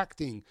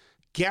extracting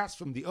gas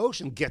from the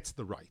ocean, gets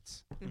the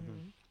rights.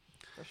 Mm-hmm.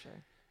 For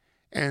sure.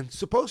 And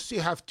suppose you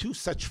have two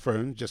such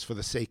firms, just for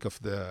the sake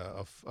of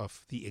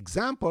the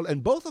example,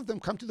 and both of them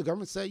come to the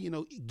government and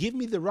say, give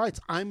me the rights.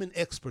 I'm an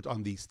expert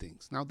on these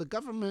things. Now, the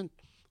government,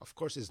 of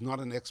course, is not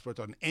an expert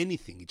on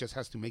anything. It just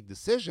has to make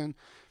decision,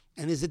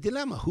 and is a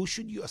dilemma. Who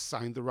should you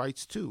assign the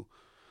rights to?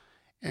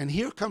 And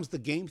here comes the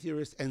game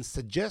theorist and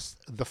suggests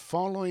the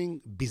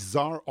following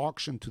bizarre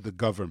auction to the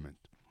government.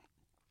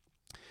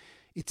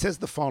 It says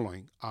the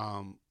following: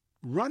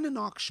 run an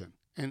auction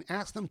and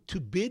ask them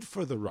to bid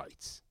for the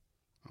rights.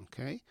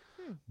 Okay,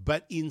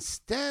 but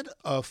instead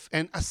of,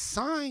 and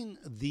assign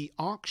the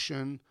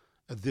auction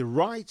the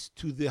rights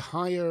to the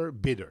higher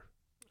bidder.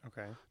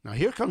 Okay. Now,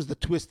 here comes the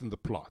twist in the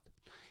plot.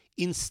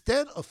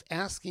 Instead of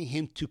asking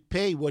him to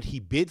pay what he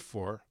bid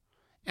for,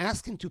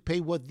 ask him to pay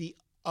what the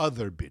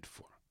other bid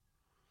for.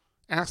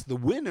 Ask the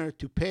winner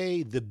to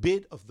pay the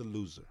bid of the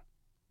loser.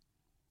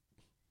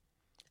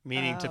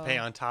 Meaning to pay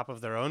on top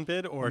of their own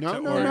bid, or No.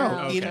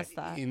 Okay. Just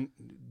that.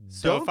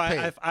 So Don't pay.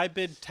 if I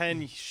bid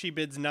 10, she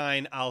bids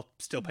 9, I'll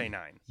still pay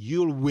 9.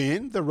 You'll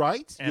win the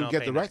rights, And you'll I'll get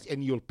pay the 9. rights,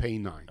 and you'll pay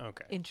 9.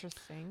 Okay.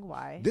 Interesting.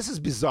 Why? This is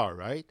bizarre,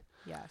 right?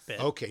 Yes. Bit.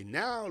 Okay,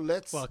 now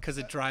let's... Well, because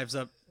it drives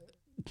up,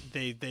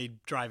 they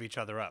drive each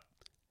other up.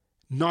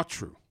 Not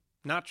true.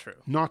 Not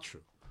true. Not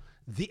true.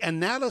 The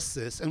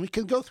analysis, and we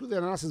can go through the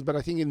analysis, but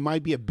I think it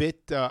might be a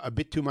bit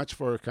too much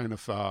for a kind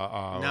of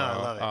I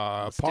love it.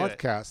 Let's do it.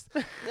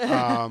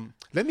 podcast.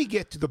 Let me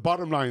get to the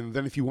bottom line, and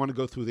then if you want to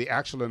go through the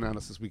actual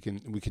analysis, we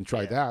can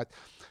try that.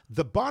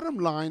 The bottom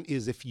line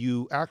is, if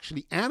you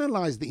actually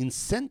analyze the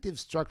incentive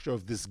structure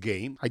of this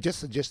game, I just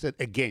suggested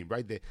a game,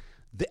 right?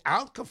 The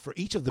outcome for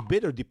each of the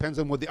bidder depends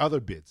on what the other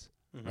bids,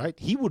 right?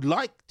 He would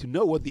like to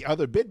know what the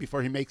other bid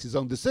before he makes his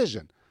own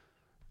decision,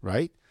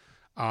 right?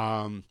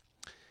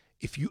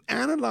 If you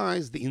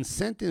analyze the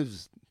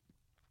incentives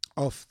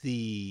of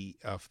the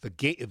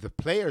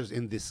players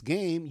in this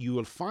game, you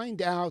will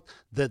find out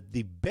that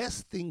the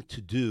best thing to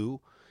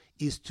do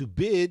is to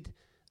bid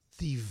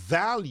the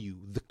value,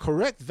 the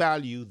correct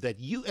value that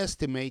you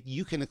estimate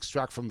you can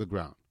extract from the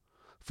ground.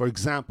 For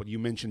example, you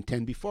mentioned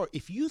 10 before.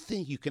 If you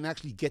think you can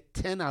actually get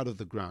 10 out of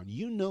the ground,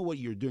 you know what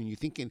you're doing. You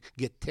think you can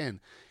get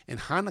 10, and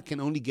Hannah can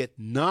only get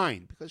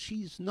 9 because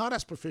she's not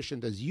as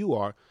proficient as you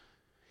are.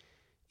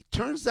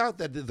 Turns out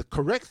that the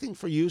correct thing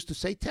for you is to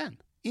say 10,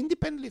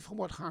 independently from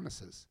what Hannah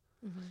says.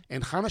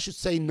 And Hannah should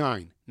say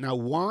 9. Now,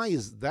 why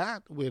is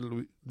that?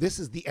 Well, this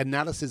is the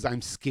analysis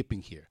I'm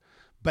skipping here.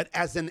 But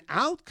as an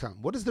outcome,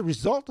 what is the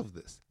result of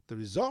this? The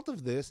result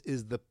of this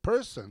is the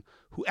person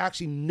who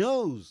actually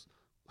knows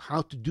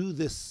how to do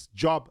this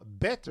job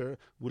better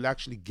will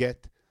actually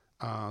get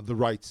the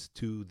rights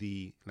to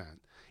the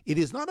land. It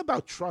is not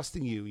about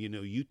trusting you,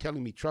 you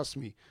telling me, trust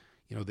me,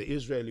 the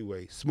Israeli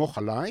way, smoch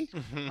alai.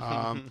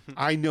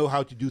 I know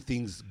how to do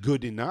things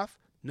good enough.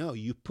 No,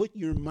 you put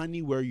your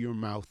money where your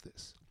mouth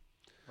is.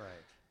 Right.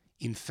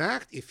 In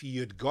fact, if you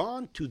had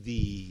gone to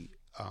the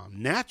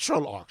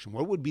natural auction,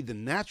 what would be the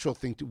natural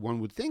thing one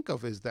would think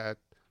of is that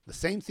the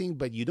same thing,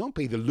 but you don't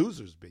pay the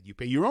loser's bid. You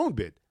pay your own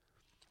bid.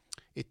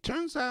 It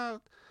turns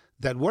out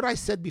that what I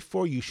said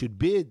before, you should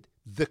bid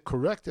the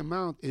correct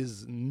amount,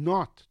 is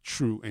not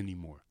true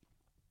anymore.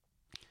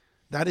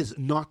 That is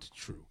not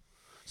true.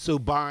 So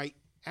by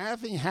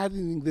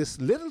having this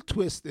little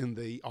twist in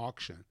the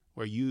auction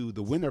where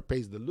the winner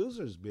pays the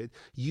loser's bid,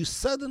 you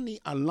suddenly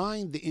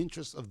align the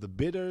interests of the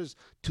bidders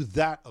to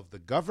that of the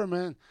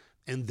government,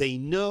 and they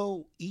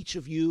know, each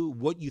of you,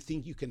 what you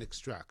think you can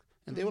extract.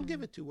 And they will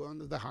give it to one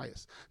of the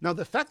highest. Now,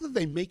 the fact that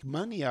they make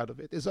money out of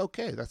it is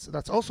okay.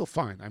 That's also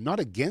fine. I'm not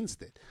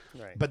against it.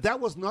 Right. But that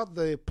was not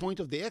the point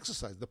of the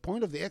exercise. The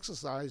point of the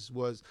exercise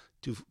was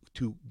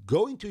to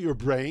go into your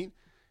brain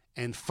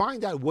and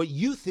find out what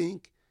you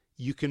think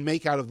you can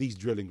make out of these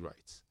drilling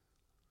rights.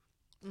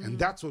 And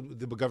that's what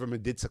the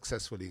government did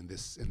successfully in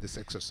this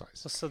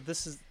exercise. So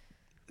this is,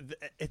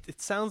 it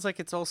sounds like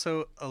it's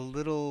also a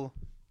little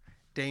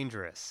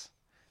dangerous,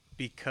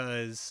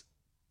 because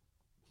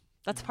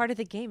That's part of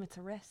the game. It's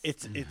a risk.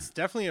 it's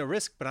definitely a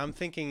risk. But I'm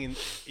thinking,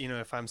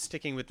 if I'm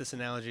sticking with this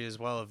analogy as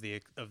well of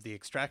the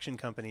extraction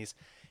companies,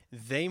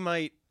 they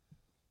might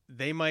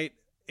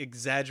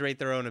exaggerate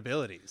their own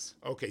abilities.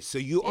 Okay, so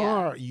you Yeah.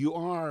 are But you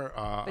don't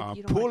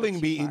wanna go pulling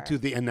too me far. into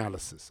the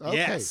analysis. Okay,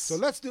 Yes. so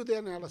let's do the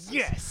analysis.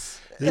 Yes,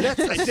 Let's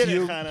I did it,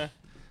 assume. Hannah.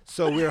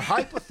 So we're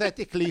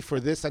hypothetically, for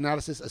this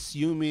analysis,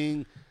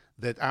 assuming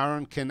that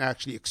Aaron can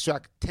actually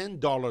extract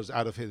 $10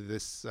 out of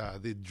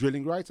the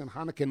drilling rights, and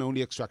Hannah can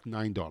only extract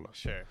 $9.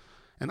 Sure.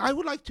 And I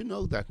would like to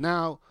know that.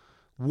 Now,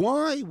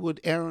 why would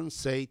Aaron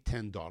say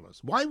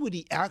 $10? Why would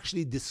he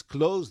actually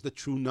disclose the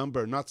true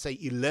number, not say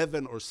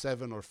 11 or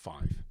 7 or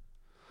 5?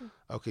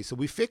 Okay, so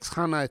we fix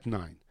Hannah at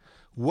 9.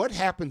 What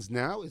happens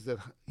now is that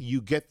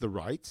you get the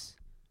rights,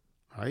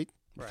 right?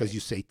 Because Right. you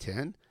say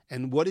 10.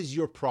 And what is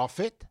your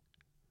profit?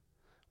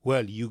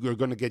 Well, you're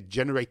going to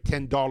generate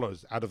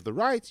 $10 out of the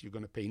rights. You're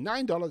going to pay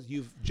 $9.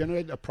 You've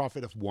generated a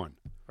profit of 1.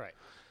 Right.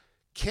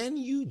 Can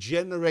you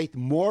generate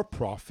more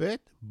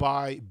profit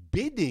by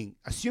bidding,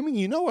 assuming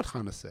you know what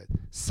Hannah said,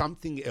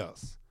 something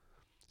else?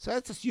 So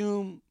let's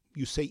assume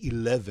you say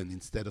 11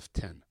 instead of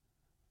 10.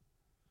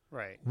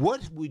 Right.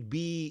 What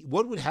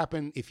would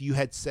happen if you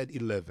had said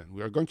 11?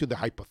 We are going to the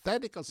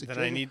hypothetical Then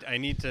situation. I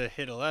need to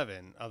hit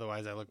 11,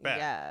 otherwise I look bad.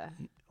 Yeah.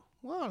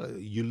 Well,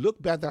 you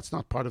look bad. That's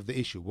not part of the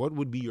issue. What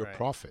would be your Right.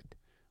 profit?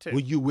 2.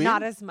 Would you win?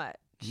 Not as much.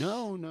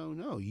 No.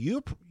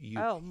 You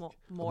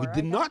More. we I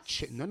did not.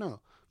 guess. No.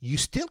 You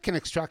still can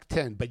extract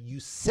 10, but you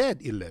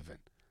said 11.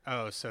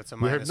 Oh, so it's a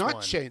We have minus not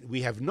 1. changed.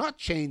 We have not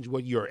changed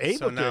what you're able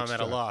So to now I'm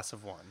extract. at a loss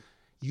of 1.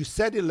 You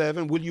said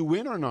 11. Will you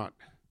win or not?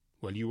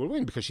 Well, you will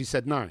win because she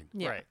said 9.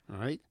 Yeah. Right. All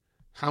right.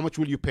 How much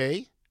will you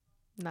pay?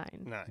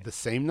 9. 9. The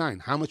same 9.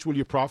 How much will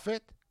you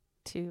profit?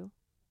 2.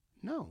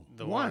 No,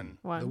 The one.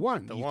 one. The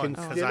one. The You one, can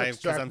because still I'm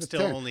extract the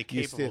still 10. only You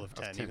capable still- of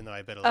 10, 10. even though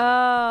I bet 11.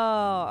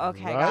 Oh,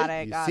 okay. Got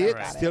Right? it. You Got see it. it?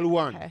 Got Still it.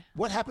 one. Okay.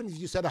 What happens if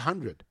you said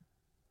 100?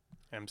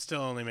 I'm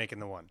still only making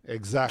the 1.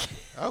 Exactly.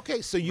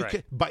 Okay, so you Right.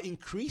 can, by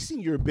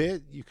increasing your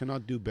bid, you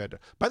cannot do better.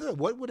 By the way,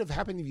 what would have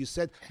happened if you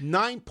said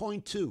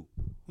 9.2?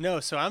 No,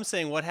 so I'm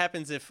saying what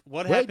happens if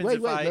Wait, I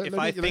let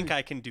me- think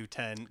I can do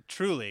 10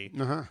 truly,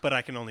 but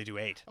I can only do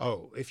 8.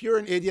 Oh, if you're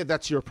an idiot,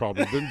 that's your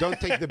problem. Then don't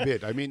take the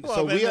bid. I mean, Well,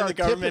 so but we then are the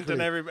government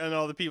typically, and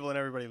all the people and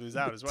everybody lose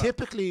out as well.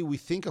 typically we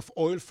think of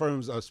oil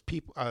firms as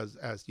people as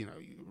you know.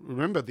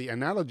 Remember the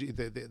analogy.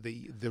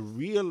 The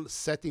real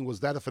setting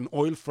was that of an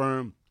oil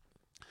firm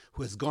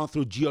who has gone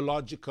through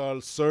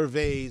geological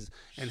surveys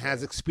and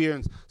has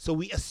experience. So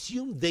we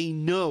assume they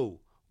know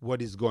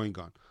what is going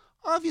on.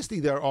 Obviously,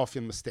 there are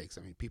often mistakes.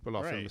 I mean, people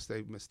often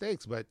Right.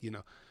 mistakes, but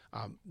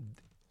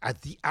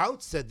at the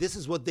outset, this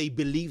is what they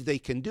believe they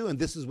can do, and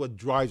this is what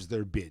drives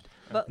their bid.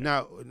 But-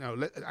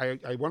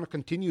 I want to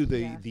continue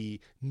the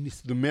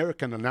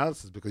numerical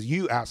analysis because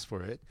you asked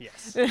for it.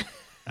 Yes.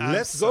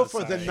 Let's so go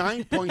for the sorry.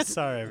 9 point.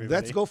 Sorry, everybody.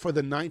 Let's go for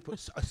the 9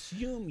 point.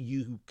 Assume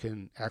you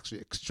can actually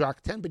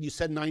extract 10, but you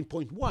said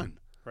 9.1.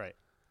 Right.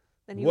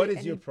 Then What is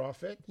and your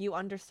profit? You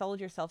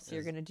undersold yourself, so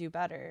you're going to do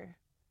better.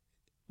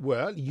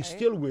 Well, you Right.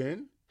 still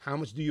win. How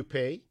much do you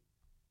pay?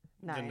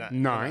 9. ni-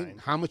 9.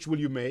 How much will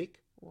you make?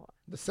 What?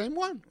 The same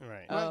one.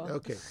 Right. Oh.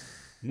 Okay.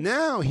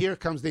 Now here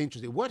comes the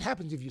interesting. What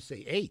happens if you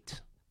say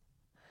 8?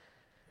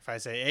 If I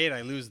say 8,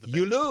 I lose the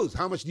You bet. lose.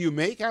 How much do you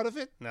make out of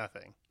it?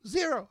 Nothing.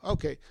 0.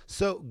 Okay.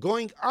 So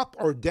going up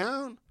or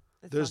down,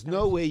 It's there's not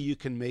no way you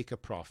can make a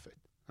profit.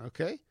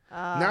 Okay.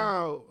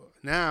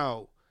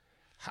 Now,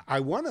 I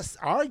want to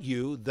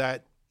argue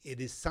that it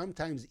is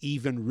sometimes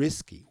even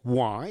risky.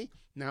 Why?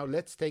 Now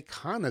let's take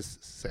Hannah's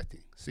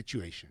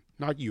situation,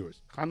 not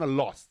yours. Hannah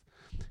lost.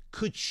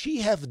 Could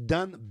she have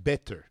done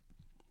better?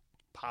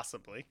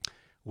 Possibly.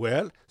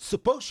 Well,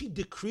 suppose she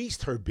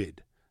decreased her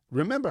bid.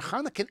 Remember,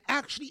 Hannah can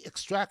actually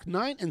extract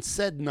 9 and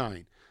said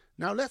 9.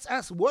 Now let's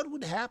ask what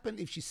would happen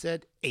if she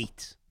said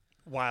 8.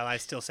 While I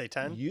still say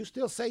 10? You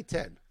still say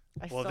 10.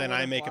 I Well, still then I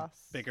would've make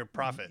lost. a bigger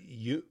profit.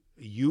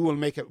 You will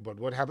make it, but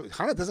what happens?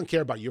 Hannah doesn't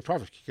care about your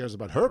profit. She cares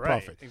about her Right,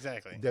 profit.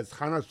 exactly. Does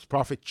Hannah's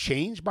profit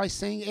change by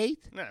saying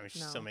 8? No, I mean, she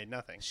No. still made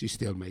nothing. She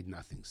still made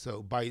nothing.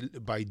 So by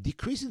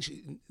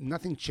decreasing,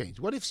 nothing changed.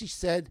 What if she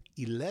said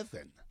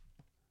 11?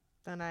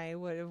 Then I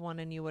would have won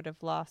and you would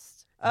have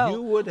lost. Oh,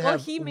 You would well,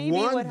 have he maybe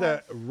won would the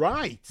have.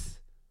 rights,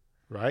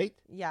 right?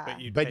 Yeah. But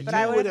you'd But pay you But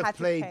I would would have have had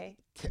to played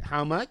pay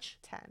how much?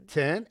 10.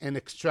 10 and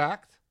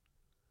extract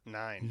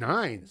 9.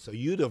 9. So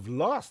you'd have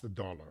lost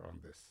 $1 on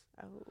this.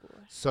 Oh.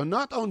 So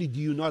not only do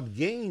you not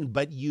gain,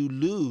 but you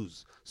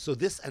lose. So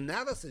this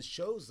analysis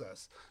shows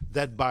us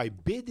that by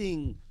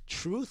bidding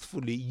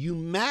truthfully, you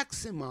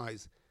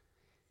maximize,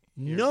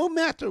 no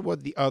matter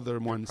what the other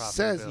one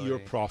says, your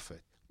profitability.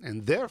 profit.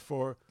 And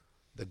therefore,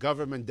 the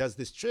government does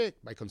this trick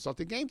by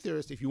consulting game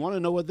theorists. If you want to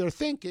know what they're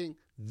thinking,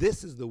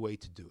 this is the way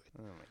to do it.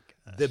 Oh, my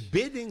God. The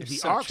bidding, They're the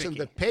so auction,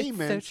 the tricky.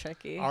 payments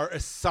tricky. are a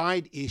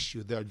side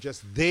issue. They're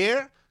just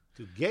there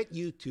to get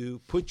you to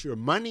put your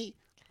money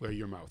where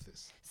your mouth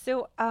is.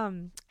 So,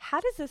 how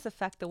does this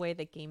affect the way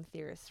that game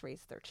theorists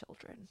raise their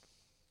children?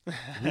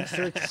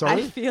 Research, I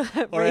sorry? feel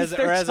that Or raise as,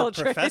 their or as a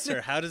children.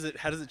 professor, how does it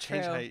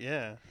change? True.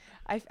 Yeah.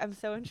 I'm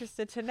so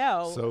interested to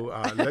know. So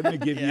let me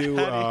give you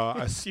how do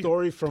you a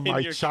story from pin my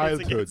your kids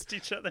childhood. against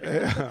each other.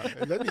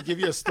 Let me give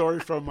you a story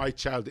from my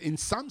childhood. In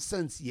some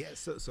sense,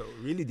 yes. So it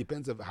really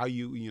depends on how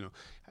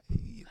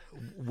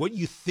what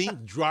you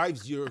think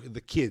drives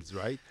the kids,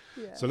 right?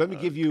 Yeah. So let me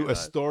give you a God.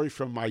 story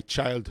from my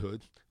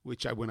childhood,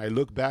 which when I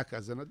look back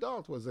as an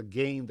adult, was a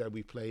game that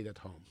we played at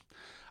home.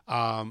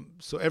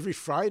 So every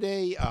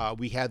Friday,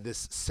 we had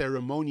this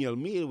ceremonial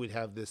meal. We'd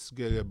have this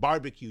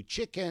barbecue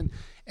chicken,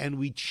 and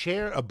we'd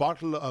share a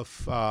bottle of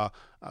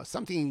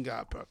something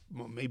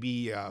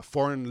maybe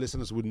foreign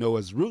listeners would know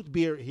as root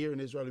beer. Here in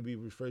Israel, we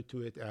refer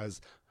to it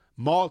as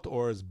malt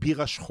or as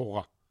bira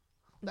shchora.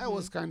 That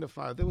was kind of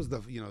there was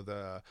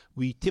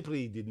we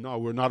typically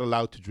we're not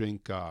allowed to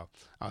drink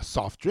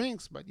soft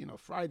drinks, but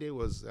Friday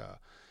was.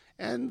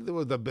 And there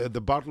was the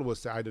bottle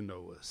was, I don't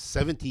know,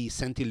 70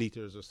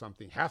 centiliters or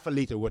something, half a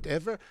liter,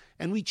 whatever,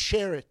 and we'd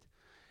share it.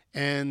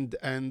 And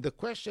the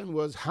question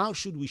was, how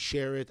should we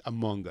share it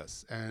among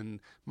us?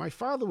 And my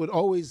father would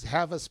always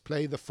have us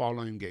play the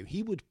following game.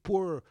 He would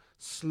pour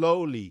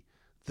slowly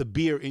the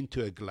beer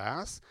into a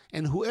glass,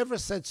 and whoever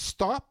said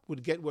stop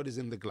would get what is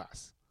in the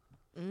glass.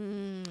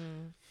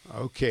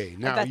 Okay,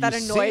 now I bet that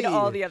annoyed see-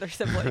 all the other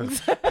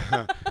siblings.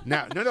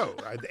 Now, no.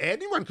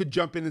 Anyone could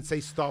jump in and say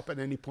stop at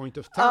any point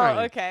of time.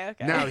 Oh, okay.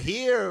 Now,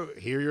 here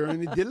you're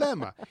in a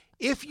dilemma.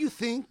 If you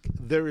think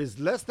there is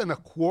less than a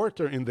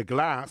quarter in the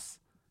glass,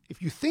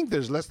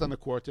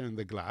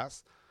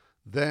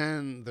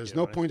 then there's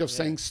no point of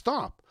saying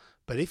stop.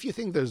 But if you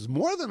think there's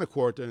more than a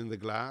quarter in the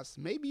glass,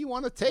 maybe you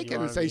want to take it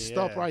and wanna say be-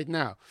 stop yeah. right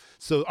now.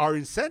 So our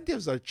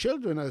incentives are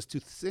children as to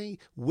say,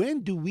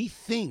 when do we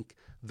think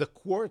the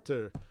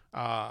quarter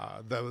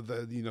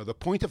the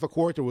point of a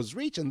quarter was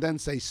reached, and then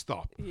say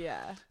stop.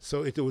 Yeah.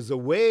 So it was a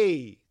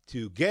way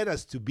to get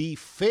us to be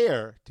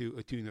fair,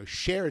 to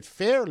share it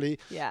fairly,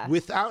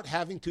 without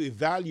having to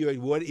evaluate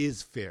what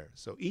is fair.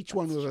 So each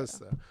one of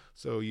us.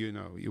 So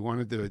you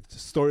wanted a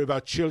story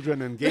about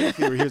children and game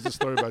theory. Here's a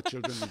story about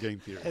children and game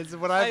theory. It's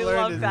what I've I learned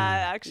love is,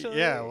 that, actually.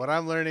 Yeah, what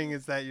I'm learning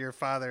is that your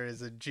father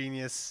is a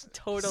genius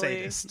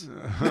sadist.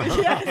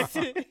 Yes.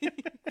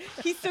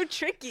 He's so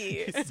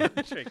tricky. He's so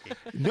tricky.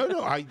 No.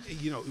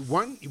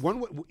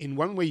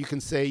 One way you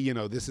can say,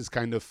 this is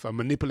kind of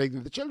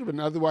manipulating the children.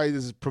 Otherwise,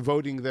 is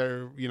provoking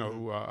their,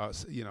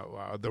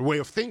 their way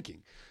of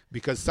thinking,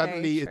 because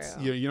suddenly it's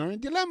you're in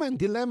dilemma, and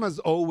dilemmas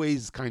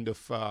always kind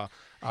of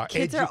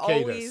kids educate are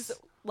always us.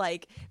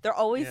 they're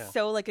always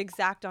so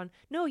exact on,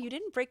 no, you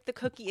didn't break the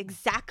cookie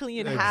exactly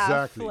in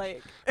half.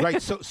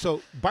 Right.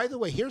 So by the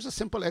way, here's a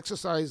simple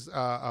exercise.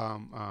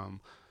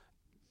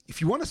 If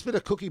you want to split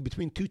a cookie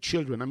between two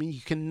children,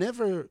 you can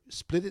never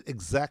split it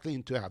exactly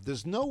into half.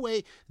 There's no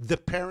way the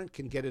parent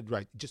can get it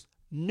right. Just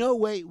no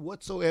way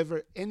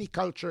whatsoever, any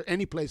culture,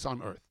 any place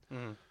on earth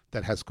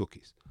that has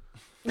cookies.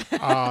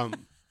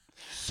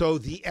 So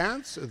the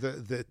answer,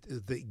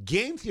 the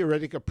game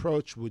theoretic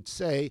approach would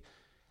say,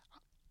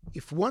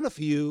 if one of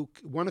you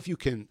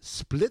can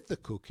split the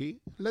cookie,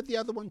 let the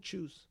other one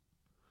choose.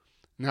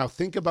 Now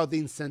think about the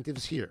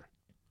incentives here.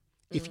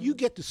 If you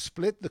get to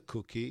split the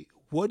cookie,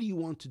 what do you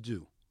want to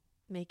do?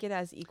 Make it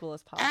as equal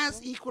as possible.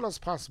 As equal as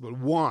possible.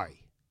 Why?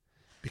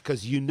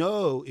 Because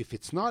if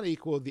it's not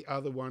equal, the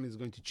other one is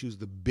going to choose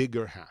the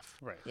bigger half.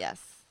 Right.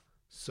 Yes.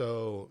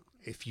 So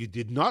if you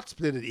did not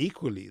split it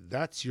equally,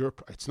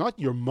 it's not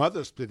your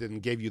mother split it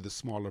and gave you the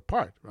smaller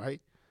part,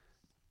 right?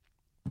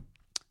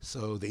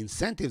 So the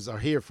incentives are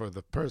here for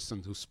the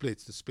person who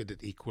splits to split it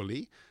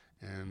equally,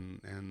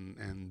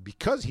 and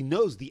because he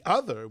knows the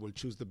other will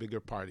choose the bigger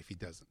part if he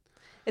doesn't.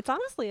 It's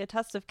honestly a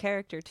test of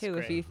character too,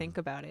 if you think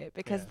about it,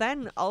 because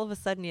then all of a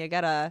sudden you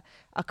get a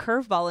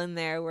curveball in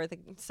there where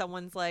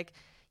someone's like,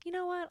 you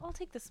know what, I'll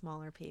take the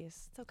smaller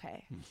piece. It's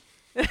okay.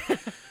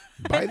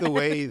 By the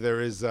way,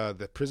 there is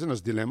the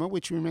prisoner's dilemma,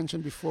 which we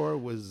mentioned before,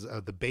 was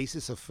the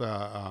basis of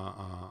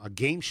a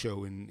game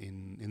show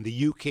in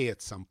the UK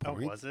at some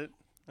point. Oh, was it?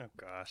 Oh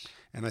gosh.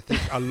 And I think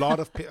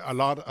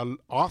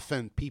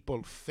often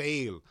people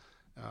fail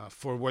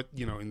for what,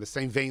 in the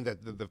same vein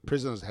that the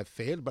prisoners have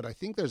failed. But I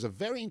think there's a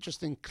very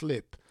interesting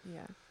clip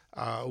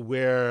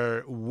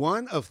where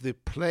one of the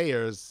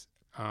players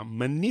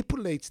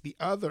manipulates the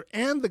other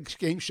and the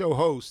game show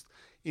host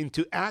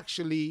into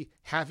actually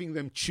having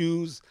them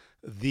choose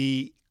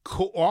the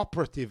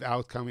cooperative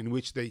outcome, in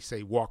which they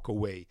say walk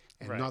away,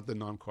 and not the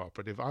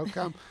non-cooperative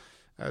outcome.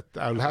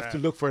 I'll have to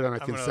look for it, and I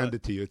can send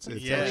it to you. It's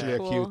actually a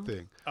cute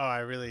thing. Oh, I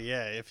really,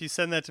 if you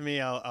send that to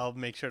me, I'll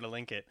make sure to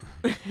link it.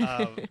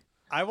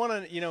 I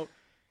want to,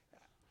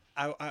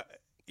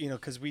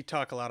 because we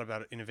talk a lot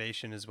about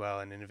innovation as well,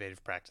 and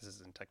innovative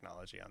practices in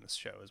technology on this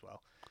show as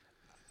well.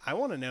 I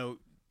want to know,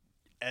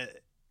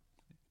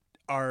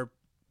 are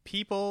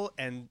people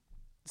and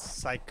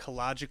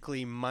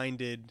psychologically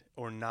minded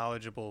or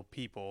knowledgeable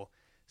people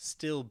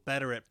still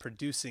better at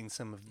producing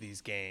some of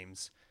these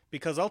games?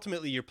 Because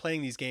ultimately you're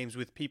playing these games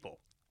with people,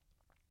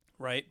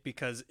 right?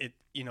 Because if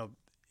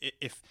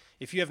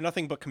you have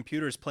nothing but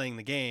computers playing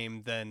the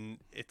game, then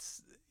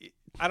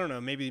I don't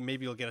know, maybe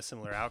you'll get a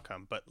similar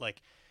outcome. But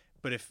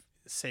if,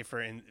 say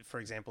for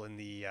example, in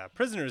the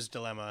prisoner's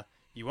dilemma,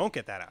 you won't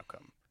get that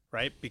outcome,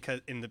 right?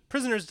 Because in the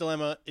prisoner's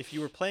dilemma, if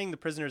you were playing the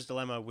prisoner's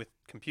dilemma with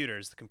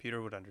computers, the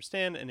computer would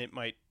understand and it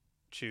might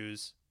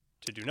choose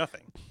to do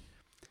nothing.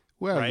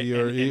 Well, right?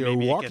 you're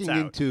walking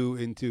into.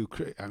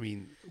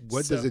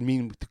 What does it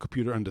mean the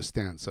computer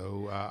understands?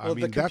 So,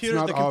 the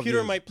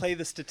computer might play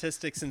the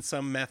statistics in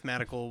some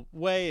mathematical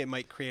way. It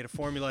might create a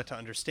formula to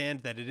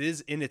understand that it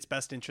is in its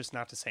best interest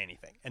not to say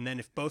anything. And then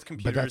if both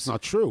computers, but that's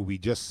not true.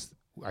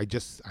 I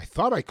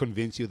thought I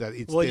convinced you that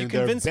it's in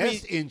their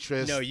best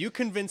interest. No, you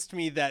convinced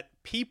me that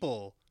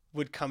people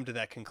would come to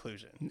that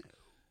conclusion.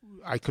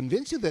 I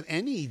convinced you that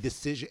any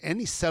decision,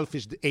 any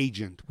selfish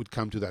agent would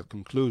come to that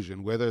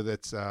conclusion, whether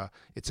it's a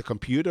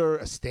computer,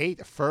 a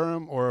state, a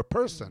firm, or a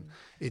person.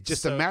 It's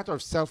just a matter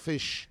of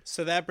selfish.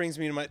 So that brings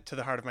me to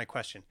the heart of my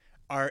question.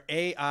 Are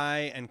AI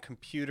and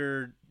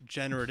computer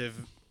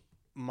generative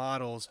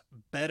models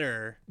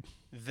better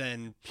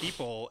than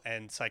people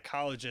and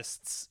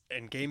psychologists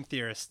and game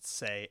theorists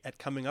say at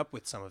coming up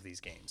with some of these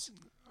games?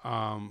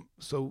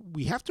 So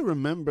we have to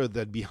remember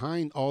that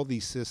behind all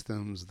these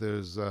systems,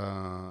 there's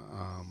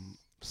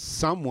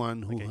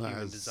someone who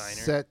has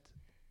set,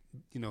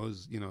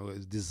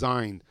 has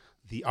designed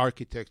the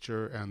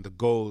architecture and the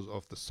goals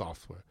of the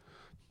software.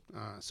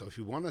 So if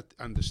you want to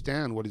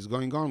understand what is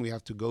going on, we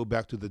have to go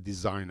back to the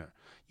designer.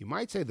 You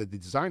might say that the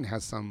designer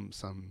has some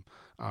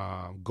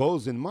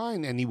goals in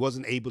mind, and he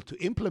wasn't able to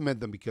implement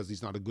them because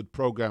he's not a good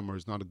programmer,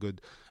 he's not a good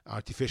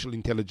artificial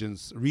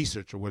intelligence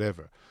researcher, or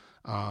whatever.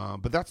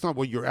 But that's not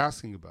what you're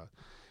asking about.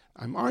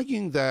 I'm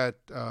arguing that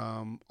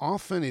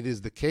often it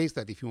is the case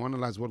that if you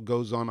analyze what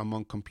goes on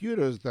among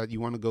computers, that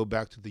you want to go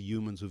back to the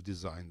humans who've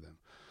designed them.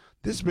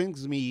 This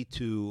brings me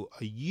to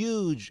a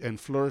huge and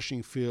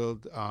flourishing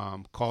field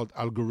called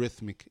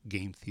algorithmic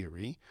game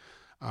theory,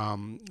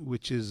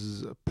 which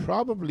is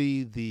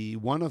probably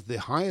one of the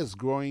highest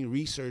growing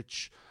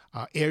research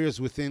areas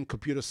within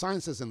computer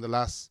sciences in the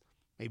last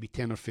maybe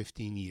 10 or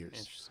 15 years.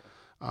 Interesting.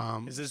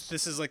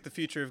 This is like the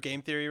future of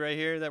game theory right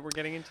here that we're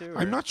getting into? Or?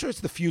 I'm not sure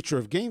it's the future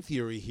of game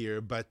theory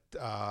here, but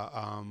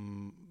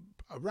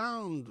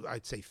around,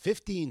 I'd say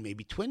 15,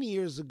 maybe 20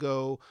 years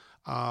ago,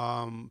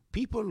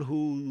 people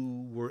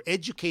who were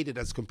educated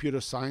as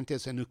computer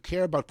scientists and who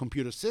care about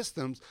computer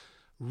systems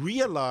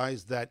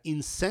realized that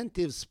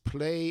incentives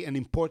play an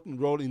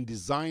important role in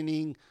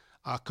designing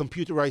a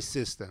computerized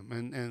system.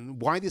 And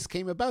why this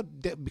came about?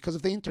 Because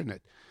of the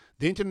internet.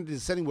 The internet is a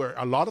setting where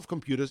a lot of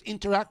computers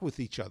interact with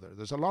each other.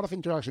 There's a lot of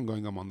interaction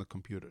going on the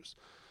computers.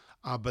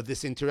 But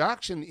this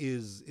interaction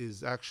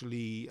is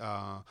actually,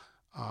 let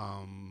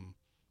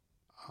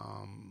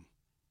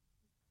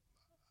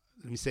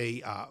me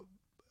say,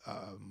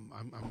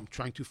 I'm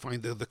trying to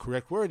find the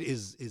correct word,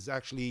 is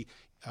actually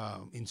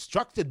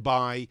instructed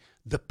by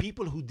the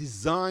people who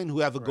design, who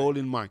have a goal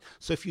in mind.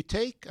 So if you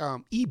take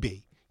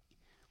eBay,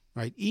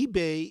 right?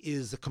 eBay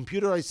is a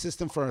computerized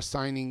system for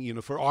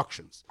assigning, for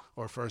auctions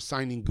or for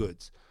assigning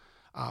goods.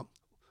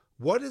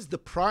 What is the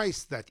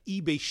price that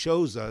eBay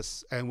shows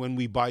us and when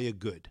we buy a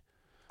good?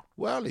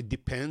 Well, it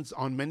depends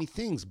on many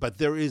things, but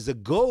there is a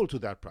goal to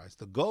that price.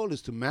 The goal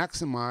is to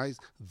maximize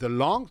the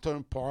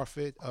long-term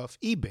profit of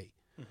eBay.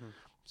 Mm-hmm.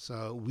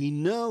 So we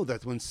know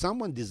that when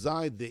someone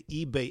designed the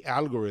eBay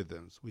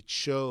algorithms, which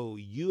show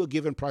you a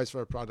given price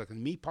for a product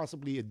and me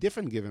possibly a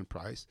different given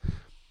price,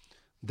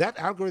 that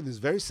algorithm is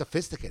very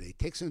sophisticated. It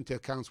takes into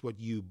account what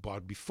you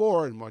bought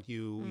before and what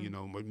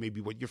maybe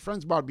what your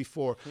friends bought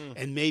before,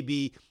 and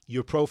maybe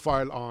your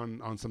profile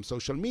on some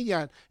social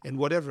media and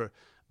whatever.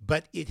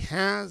 But it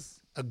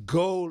has a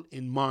goal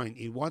in mind.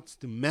 It wants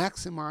to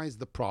maximize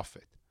the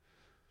profit.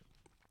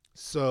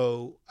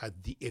 So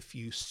if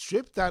you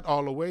strip that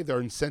all away, there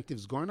are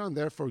incentives going on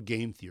there for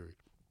game theory.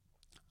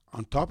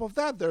 On top of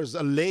that, there's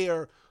a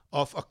layer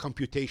of a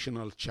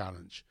computational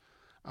challenge.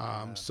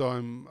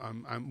 So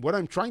what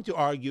I'm trying to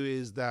argue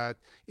is that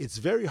it's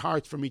very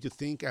hard for me to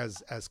think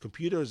as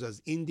computers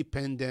as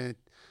independent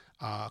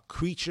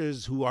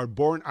creatures who are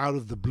born out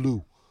of the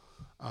blue.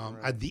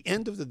 At the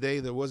end of the day,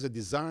 there was a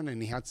designer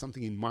and he had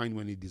something in mind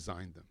when he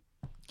designed them.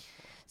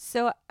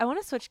 So I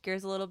want to switch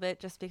gears a little bit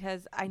just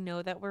because I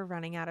know that we're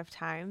running out of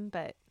time,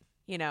 but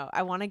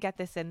I want to get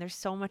this in. There's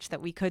so much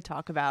that we could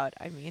talk about.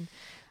 I mean,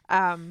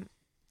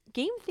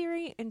 game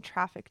theory and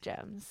traffic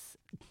jams.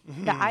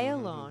 The eye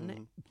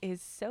alone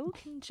is so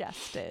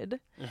congested.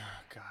 Oh,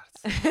 God.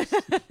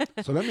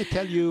 So let me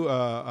tell you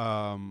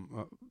a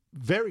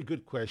very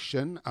good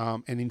question.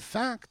 And in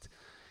fact,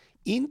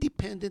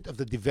 independent of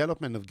the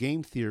development of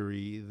game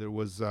theory, there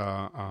was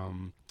a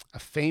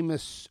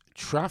famous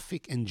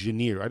traffic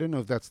engineer. I don't know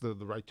if that's the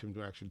right term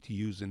to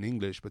use in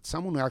English, but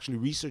someone who actually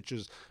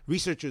researches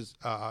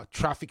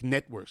traffic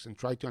networks and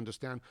try to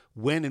understand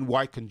when and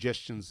why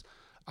congestions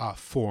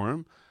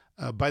form,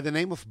 by the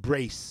name of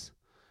Brace.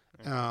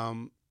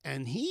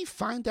 And he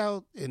found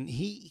out, and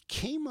he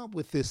came up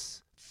with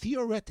this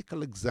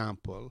theoretical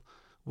example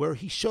where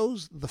he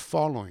shows the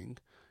following.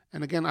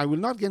 And again, I will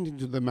not get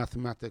into the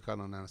mathematical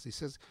analysis. He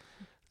says,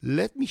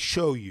 let me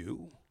show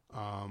you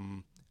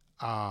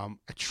a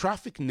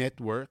traffic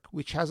network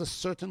which has a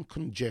certain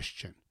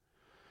congestion.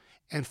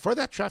 And for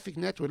that traffic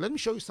network, let me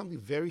show you something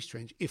very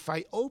strange. If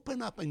I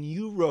open up a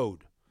new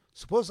road,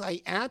 suppose I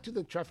add to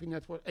the traffic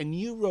network a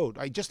new road.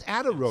 I just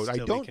add a road.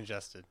 Still be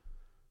congested.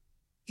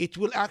 It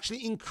will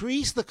actually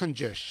increase the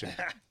congestion.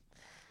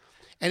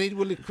 And it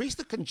will increase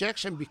the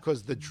congestion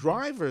because the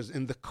drivers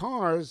in the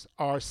cars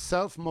are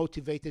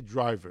self-motivated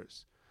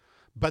drivers.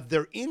 But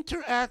their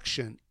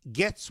interaction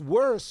gets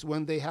worse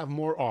when they have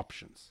more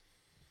options,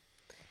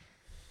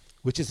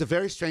 which is a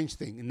very strange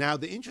thing. Now,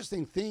 the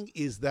interesting thing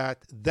is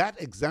that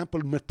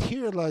example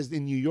materialized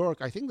in New York.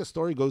 I think the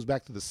story goes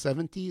back to the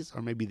 70s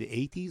or maybe the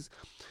 80s.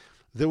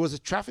 There was a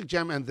traffic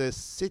jam and the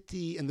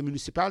city and the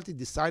municipality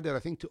decided, I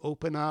think, to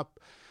open up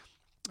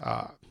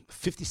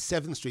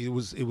 57th Street. It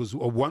was a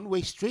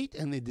one-way street,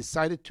 and they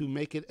decided to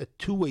make it a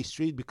two-way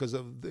street because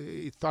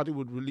it thought it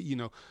would really,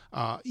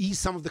 ease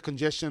some of the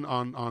congestion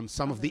on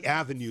some of the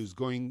avenues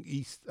going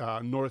east,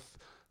 north,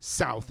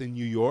 south in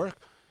New York.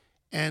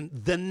 And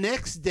the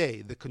next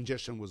day, the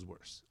congestion was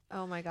worse.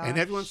 Oh my God! And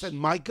everyone said,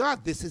 "My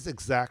God, this is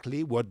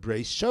exactly what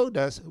Brace showed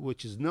us,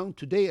 which is known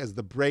today as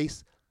the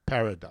Brace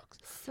paradox."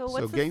 So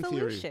what's the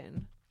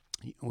solution?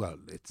 Well,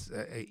 it's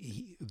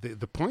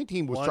the point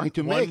he was trying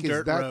to make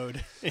is that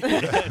road.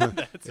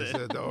 That's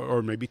it.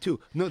 Or maybe two.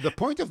 No, the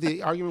point of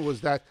the argument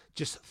was that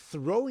just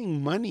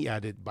throwing money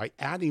at it by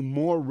adding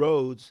more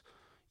roads,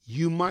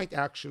 you might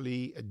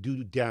actually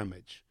do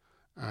damage.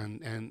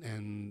 And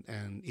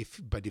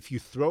if you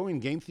throw in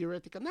game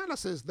theoretic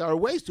analysis, there are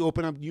ways to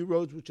open up new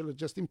roads which will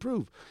just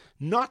improve.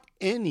 Not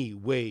any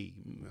way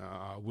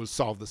will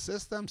solve the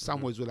system.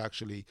 Some ways will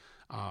actually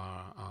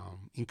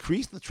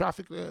increase the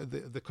traffic,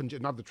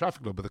 not the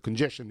traffic load, but the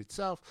congestion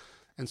itself.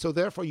 And so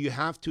therefore you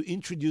have to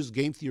introduce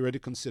game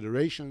theoretic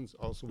considerations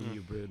also when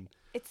you bring.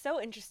 It's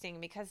so interesting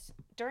because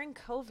during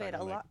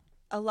COVID,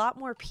 a lot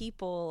more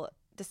people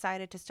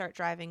decided to start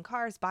driving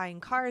cars, buying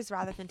cars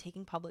rather than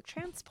taking public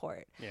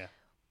transport. Yeah.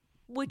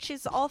 Which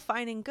is all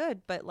fine and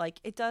good, but like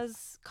it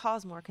does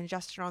cause more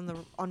congestion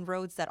on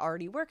roads that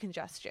already were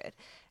congested.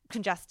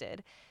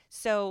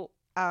 So,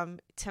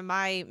 to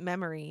my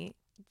memory,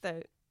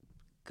 the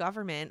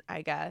government,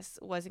 I guess,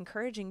 was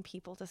encouraging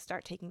people to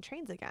start taking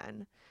trains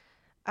again,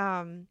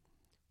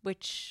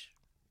 which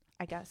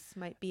I guess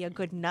might be a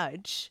good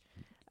nudge.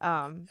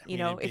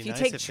 If you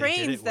take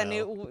trains, then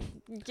it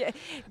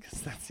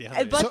that's the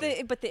other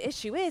but the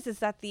issue is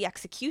that the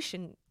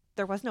execution,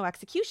 there was no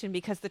execution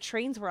because the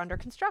trains were under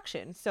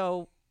construction.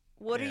 So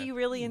what are you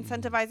really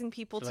incentivizing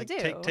people to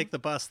do? Take the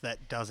bus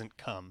that doesn't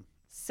come.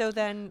 So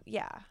then,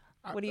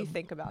 what do you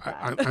think about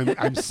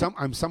that?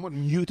 I'm somewhat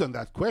mute on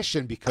that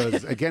question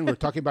because again we're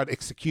talking about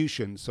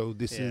execution. So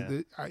this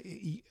is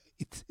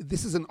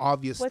an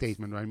obvious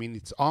statement, right? I mean,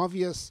 it's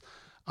obvious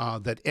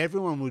that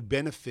everyone would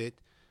benefit.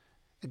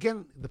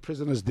 Again, the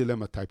prisoner's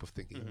dilemma type of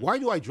thinking. Mm-hmm. Why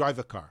do I drive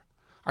a car?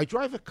 I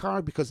drive a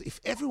car because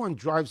if everyone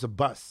drives a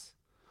bus,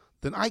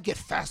 then I get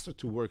faster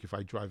to work if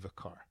I drive a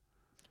car.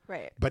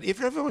 Right. But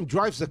if everyone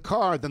drives a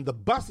car, then the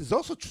bus is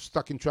also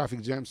stuck in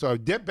traffic jam. So I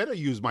better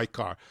use my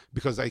car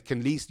because I can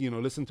at least,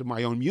 listen to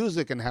my own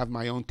music and have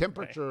my own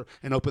temperature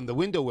and open the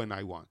window when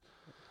I want.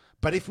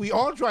 But if we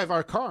all drive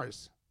our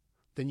cars,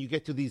 then you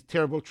get to these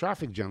terrible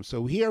traffic jams.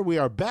 So here we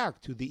are back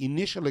to the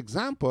initial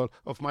example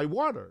of my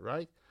water,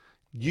 right?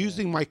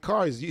 Using my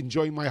car is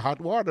enjoying my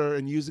hot water,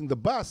 and using the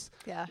bus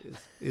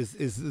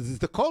is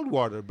the cold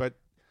water. But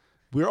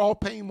we're all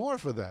paying more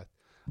for that.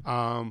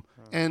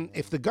 And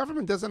if the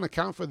government doesn't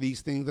account for these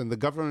things, then the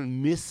government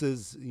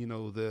misses,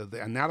 the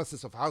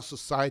analysis of how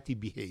society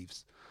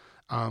behaves.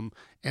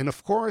 And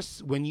of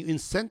course, when you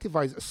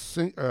incentivize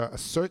a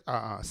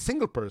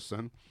single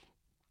person,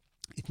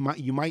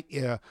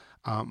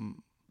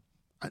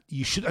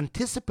 you should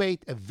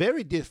anticipate a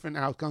very different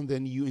outcome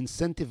than you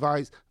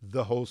incentivize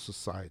the whole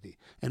society.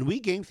 And we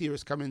game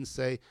theorists come in and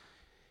say,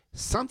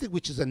 something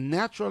which is a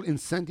natural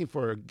incentive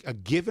for a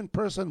given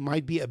person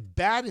might be a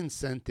bad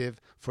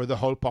incentive for the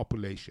whole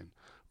population.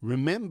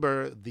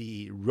 Remember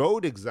the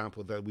road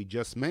example that we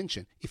just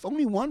mentioned. If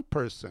only one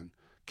person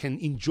can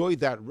enjoy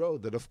that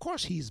road, then of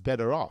course he's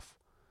better off.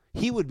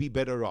 He would be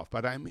better off.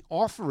 But I'm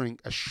offering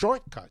a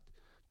shortcut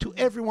to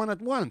everyone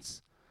at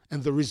once.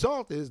 And the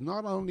result is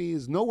not only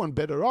is no one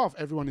better off,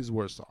 everyone is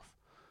worse off.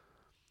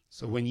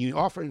 So when you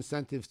offer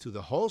incentives to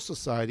the whole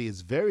society,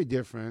 it's very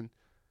different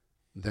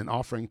than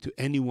offering to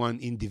anyone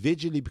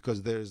individually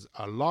because there's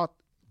a lot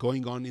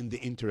going on in the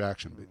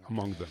interaction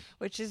among them.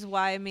 Which is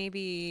why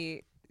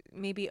maybe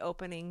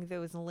opening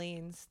those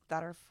lanes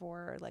that are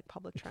for like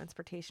public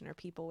transportation or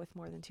people with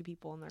more than two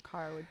people in their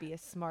car would be a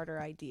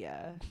smarter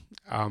idea.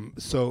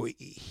 So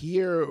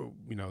here,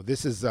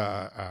 this is,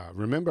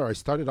 remember I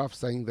started off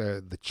saying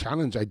the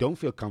challenge I don't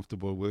feel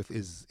comfortable with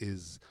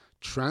is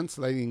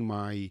translating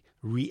my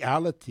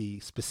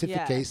reality,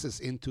 specific cases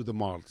into the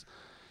models.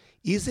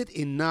 Is it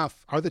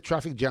enough? Are the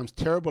traffic jams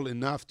terrible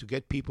enough to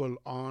get people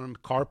on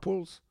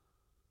carpools?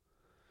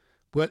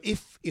 Well,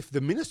 if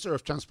the Minister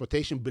of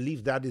Transportation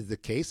believes that is the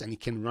case and he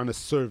can run a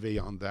survey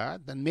on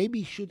that, then maybe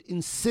he should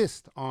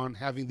insist on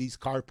having these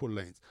carpool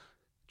lanes.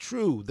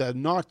 True, they're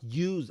not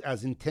used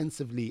as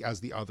intensively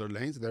as the other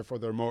lanes, therefore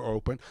they're more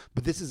open,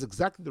 but this is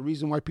exactly the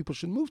reason why people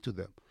should move to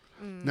them.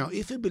 Now,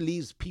 if he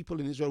believes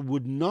people in Israel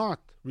would not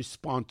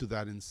respond to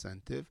that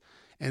incentive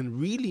and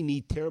really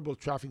need terrible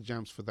traffic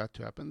jams for that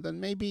to happen,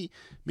 then maybe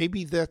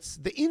that's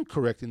the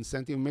incorrect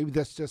incentive. Maybe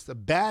that's just a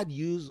bad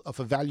use of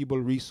a valuable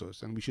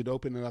resource, and we should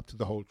open it up to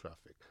the whole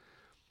traffic.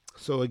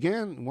 So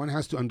again, one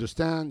has to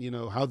understand,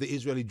 how the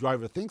Israeli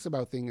driver thinks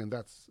about things, and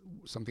that's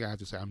something I have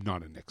to say I'm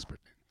not an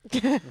expert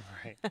in.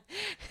 Right.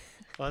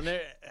 Well,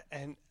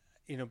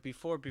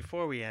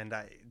 before we end,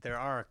 there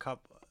are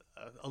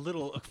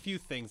a few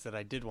things that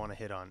I did want to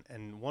hit on,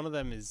 and one of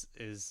them is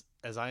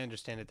as I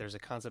understand it, there's a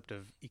concept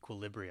of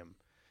equilibrium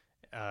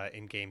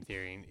in game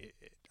theory. And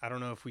I don't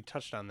know if we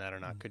touched on that or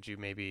not. Could you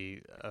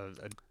maybe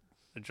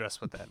address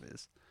what that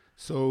is?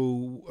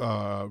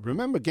 So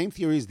remember, game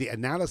theory is the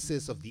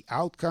analysis of the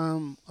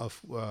outcome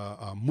of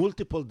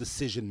multiple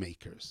decision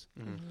makers.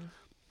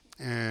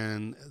 Mm-hmm.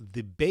 And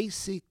the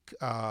basic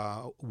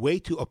way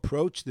to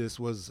approach this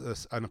was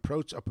an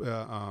approach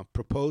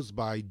proposed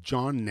by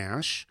John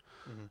Nash.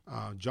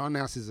 Mm-hmm. John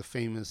Nash is a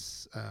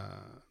famous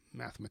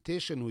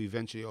mathematician who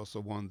eventually also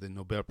won the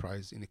Nobel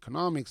Prize in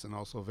economics and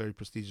also a very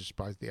prestigious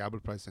prize, the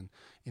Abel Prize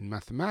in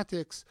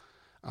mathematics.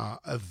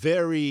 A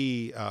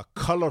very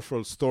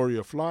colorful story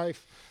of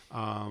life,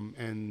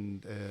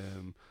 and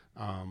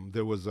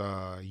There was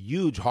a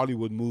huge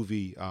Hollywood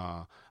movie,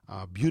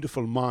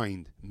 Beautiful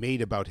Mind,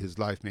 made about his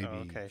life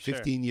maybe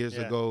 15 years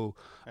ago.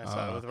 I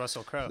saw it with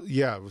Russell Crowe.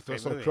 Yeah, with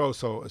Russell Crowe.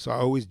 So I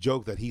always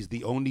joke that he's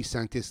the only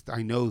scientist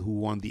I know who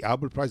won the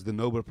Abel Prize, the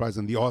Nobel Prize,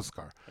 and the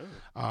Oscar.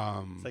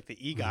 It's like the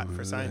EGOT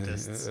for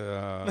scientists.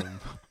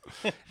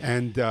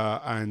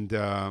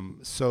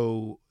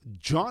 So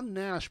John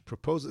Nash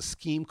proposed a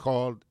scheme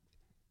called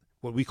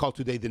what we call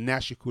today the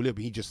Nash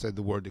equilibrium. He just said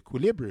the word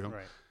equilibrium.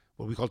 Right.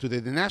 What we call today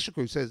the Nash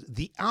equilibrium says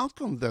the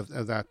outcome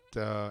of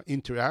that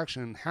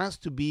interaction has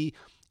to be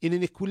in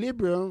an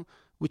equilibrium,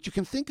 which you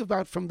can think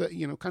about from the,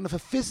 kind of a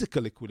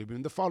physical equilibrium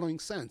in the following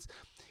sense.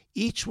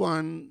 Each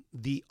one,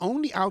 the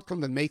only outcome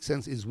that makes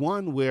sense is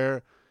one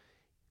where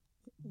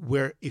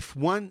if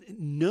one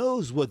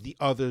knows what the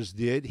others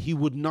did, he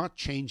would not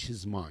change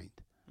his mind.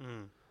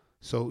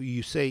 So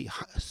you say,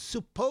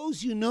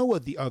 suppose you know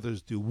what the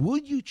others do.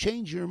 Would you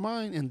change your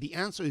mind? And the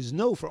answer is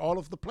no for all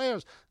of the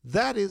players.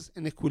 That is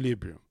an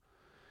equilibrium.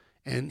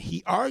 And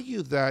he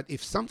argued that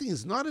if something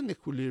is not an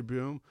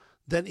equilibrium,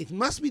 then it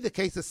must be the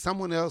case that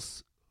someone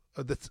else,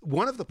 that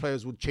one of the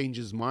players would change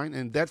his mind,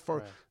 and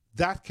therefore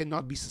that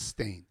cannot be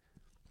sustained.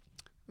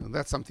 And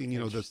that's something,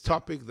 the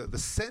topic, the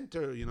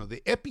center,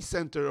 the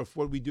epicenter of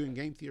what we do in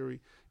game theory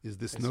is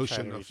this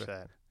notion of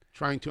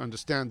trying to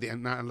understand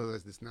and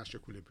analyze this Nash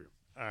equilibrium.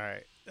 All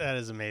right. That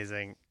is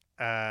amazing.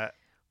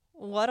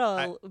 What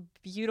a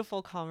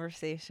beautiful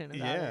conversation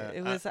about it.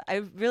 It was.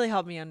 It really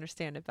helped me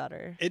understand it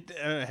better.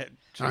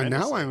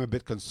 Now I'm a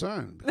bit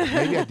concerned because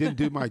maybe I didn't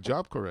do my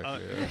job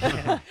correctly.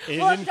 It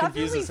didn't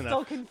confuse us enough.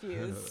 Still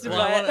confused.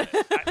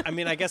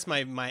 I guess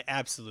my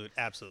absolute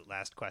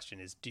last question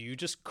is: do you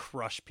just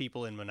crush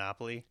people in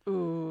Monopoly?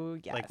 Ooh,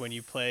 yes. Like when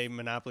you play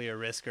Monopoly or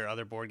Risk or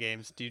other board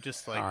games, do you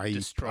just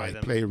destroy them?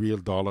 I play real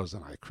dollars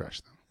and I crush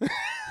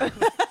them.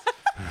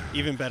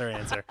 Even better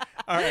answer.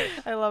 All right.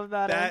 I love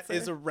that answer. That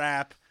is a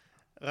wrap.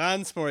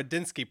 Rann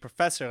Smorodinsky,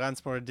 Professor Rann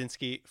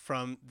Smorodinsky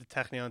from the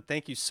Technion.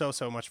 Thank you so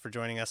much for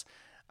joining us.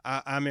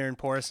 I'm Aaron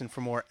Porras, and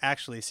for more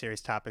actually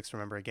serious topics,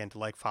 remember again to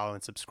like, follow,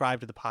 and subscribe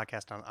to the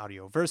podcast on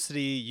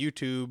Audioversity,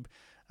 YouTube,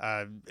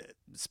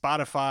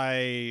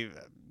 Spotify,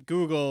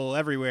 Google,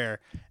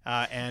 everywhere,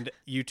 and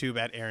YouTube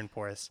at Aaron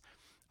Porras.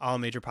 All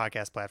major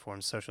podcast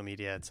platforms, social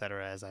media,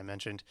 etc. As I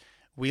mentioned,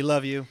 we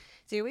love you.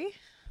 Do we?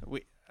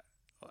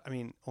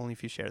 Only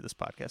if you share this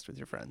podcast with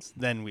your friends.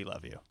 Then we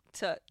love you.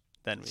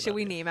 Should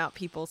we name out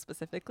people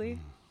specifically?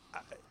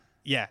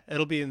 Yeah,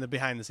 it'll be in the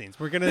behind the scenes.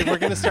 We're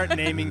gonna start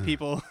naming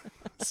people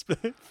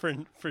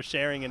for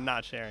sharing and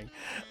not sharing.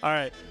 All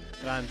right,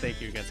 Rann, thank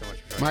you again so much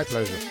for joining. My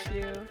pleasure. Thank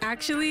you.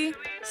 Actually,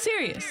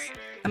 serious.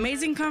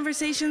 Amazing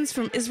conversations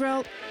from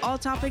Israel, all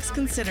topics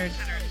considered,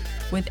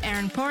 with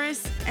Aaron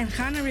Porras and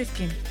Channa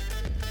Rivkin.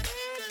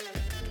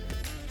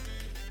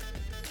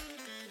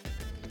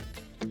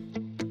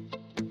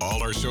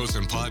 All our shows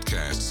and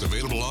podcasts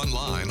available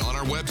online on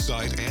our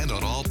website and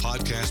on all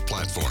podcast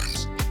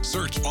platforms.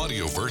 Search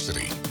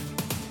Audioversity.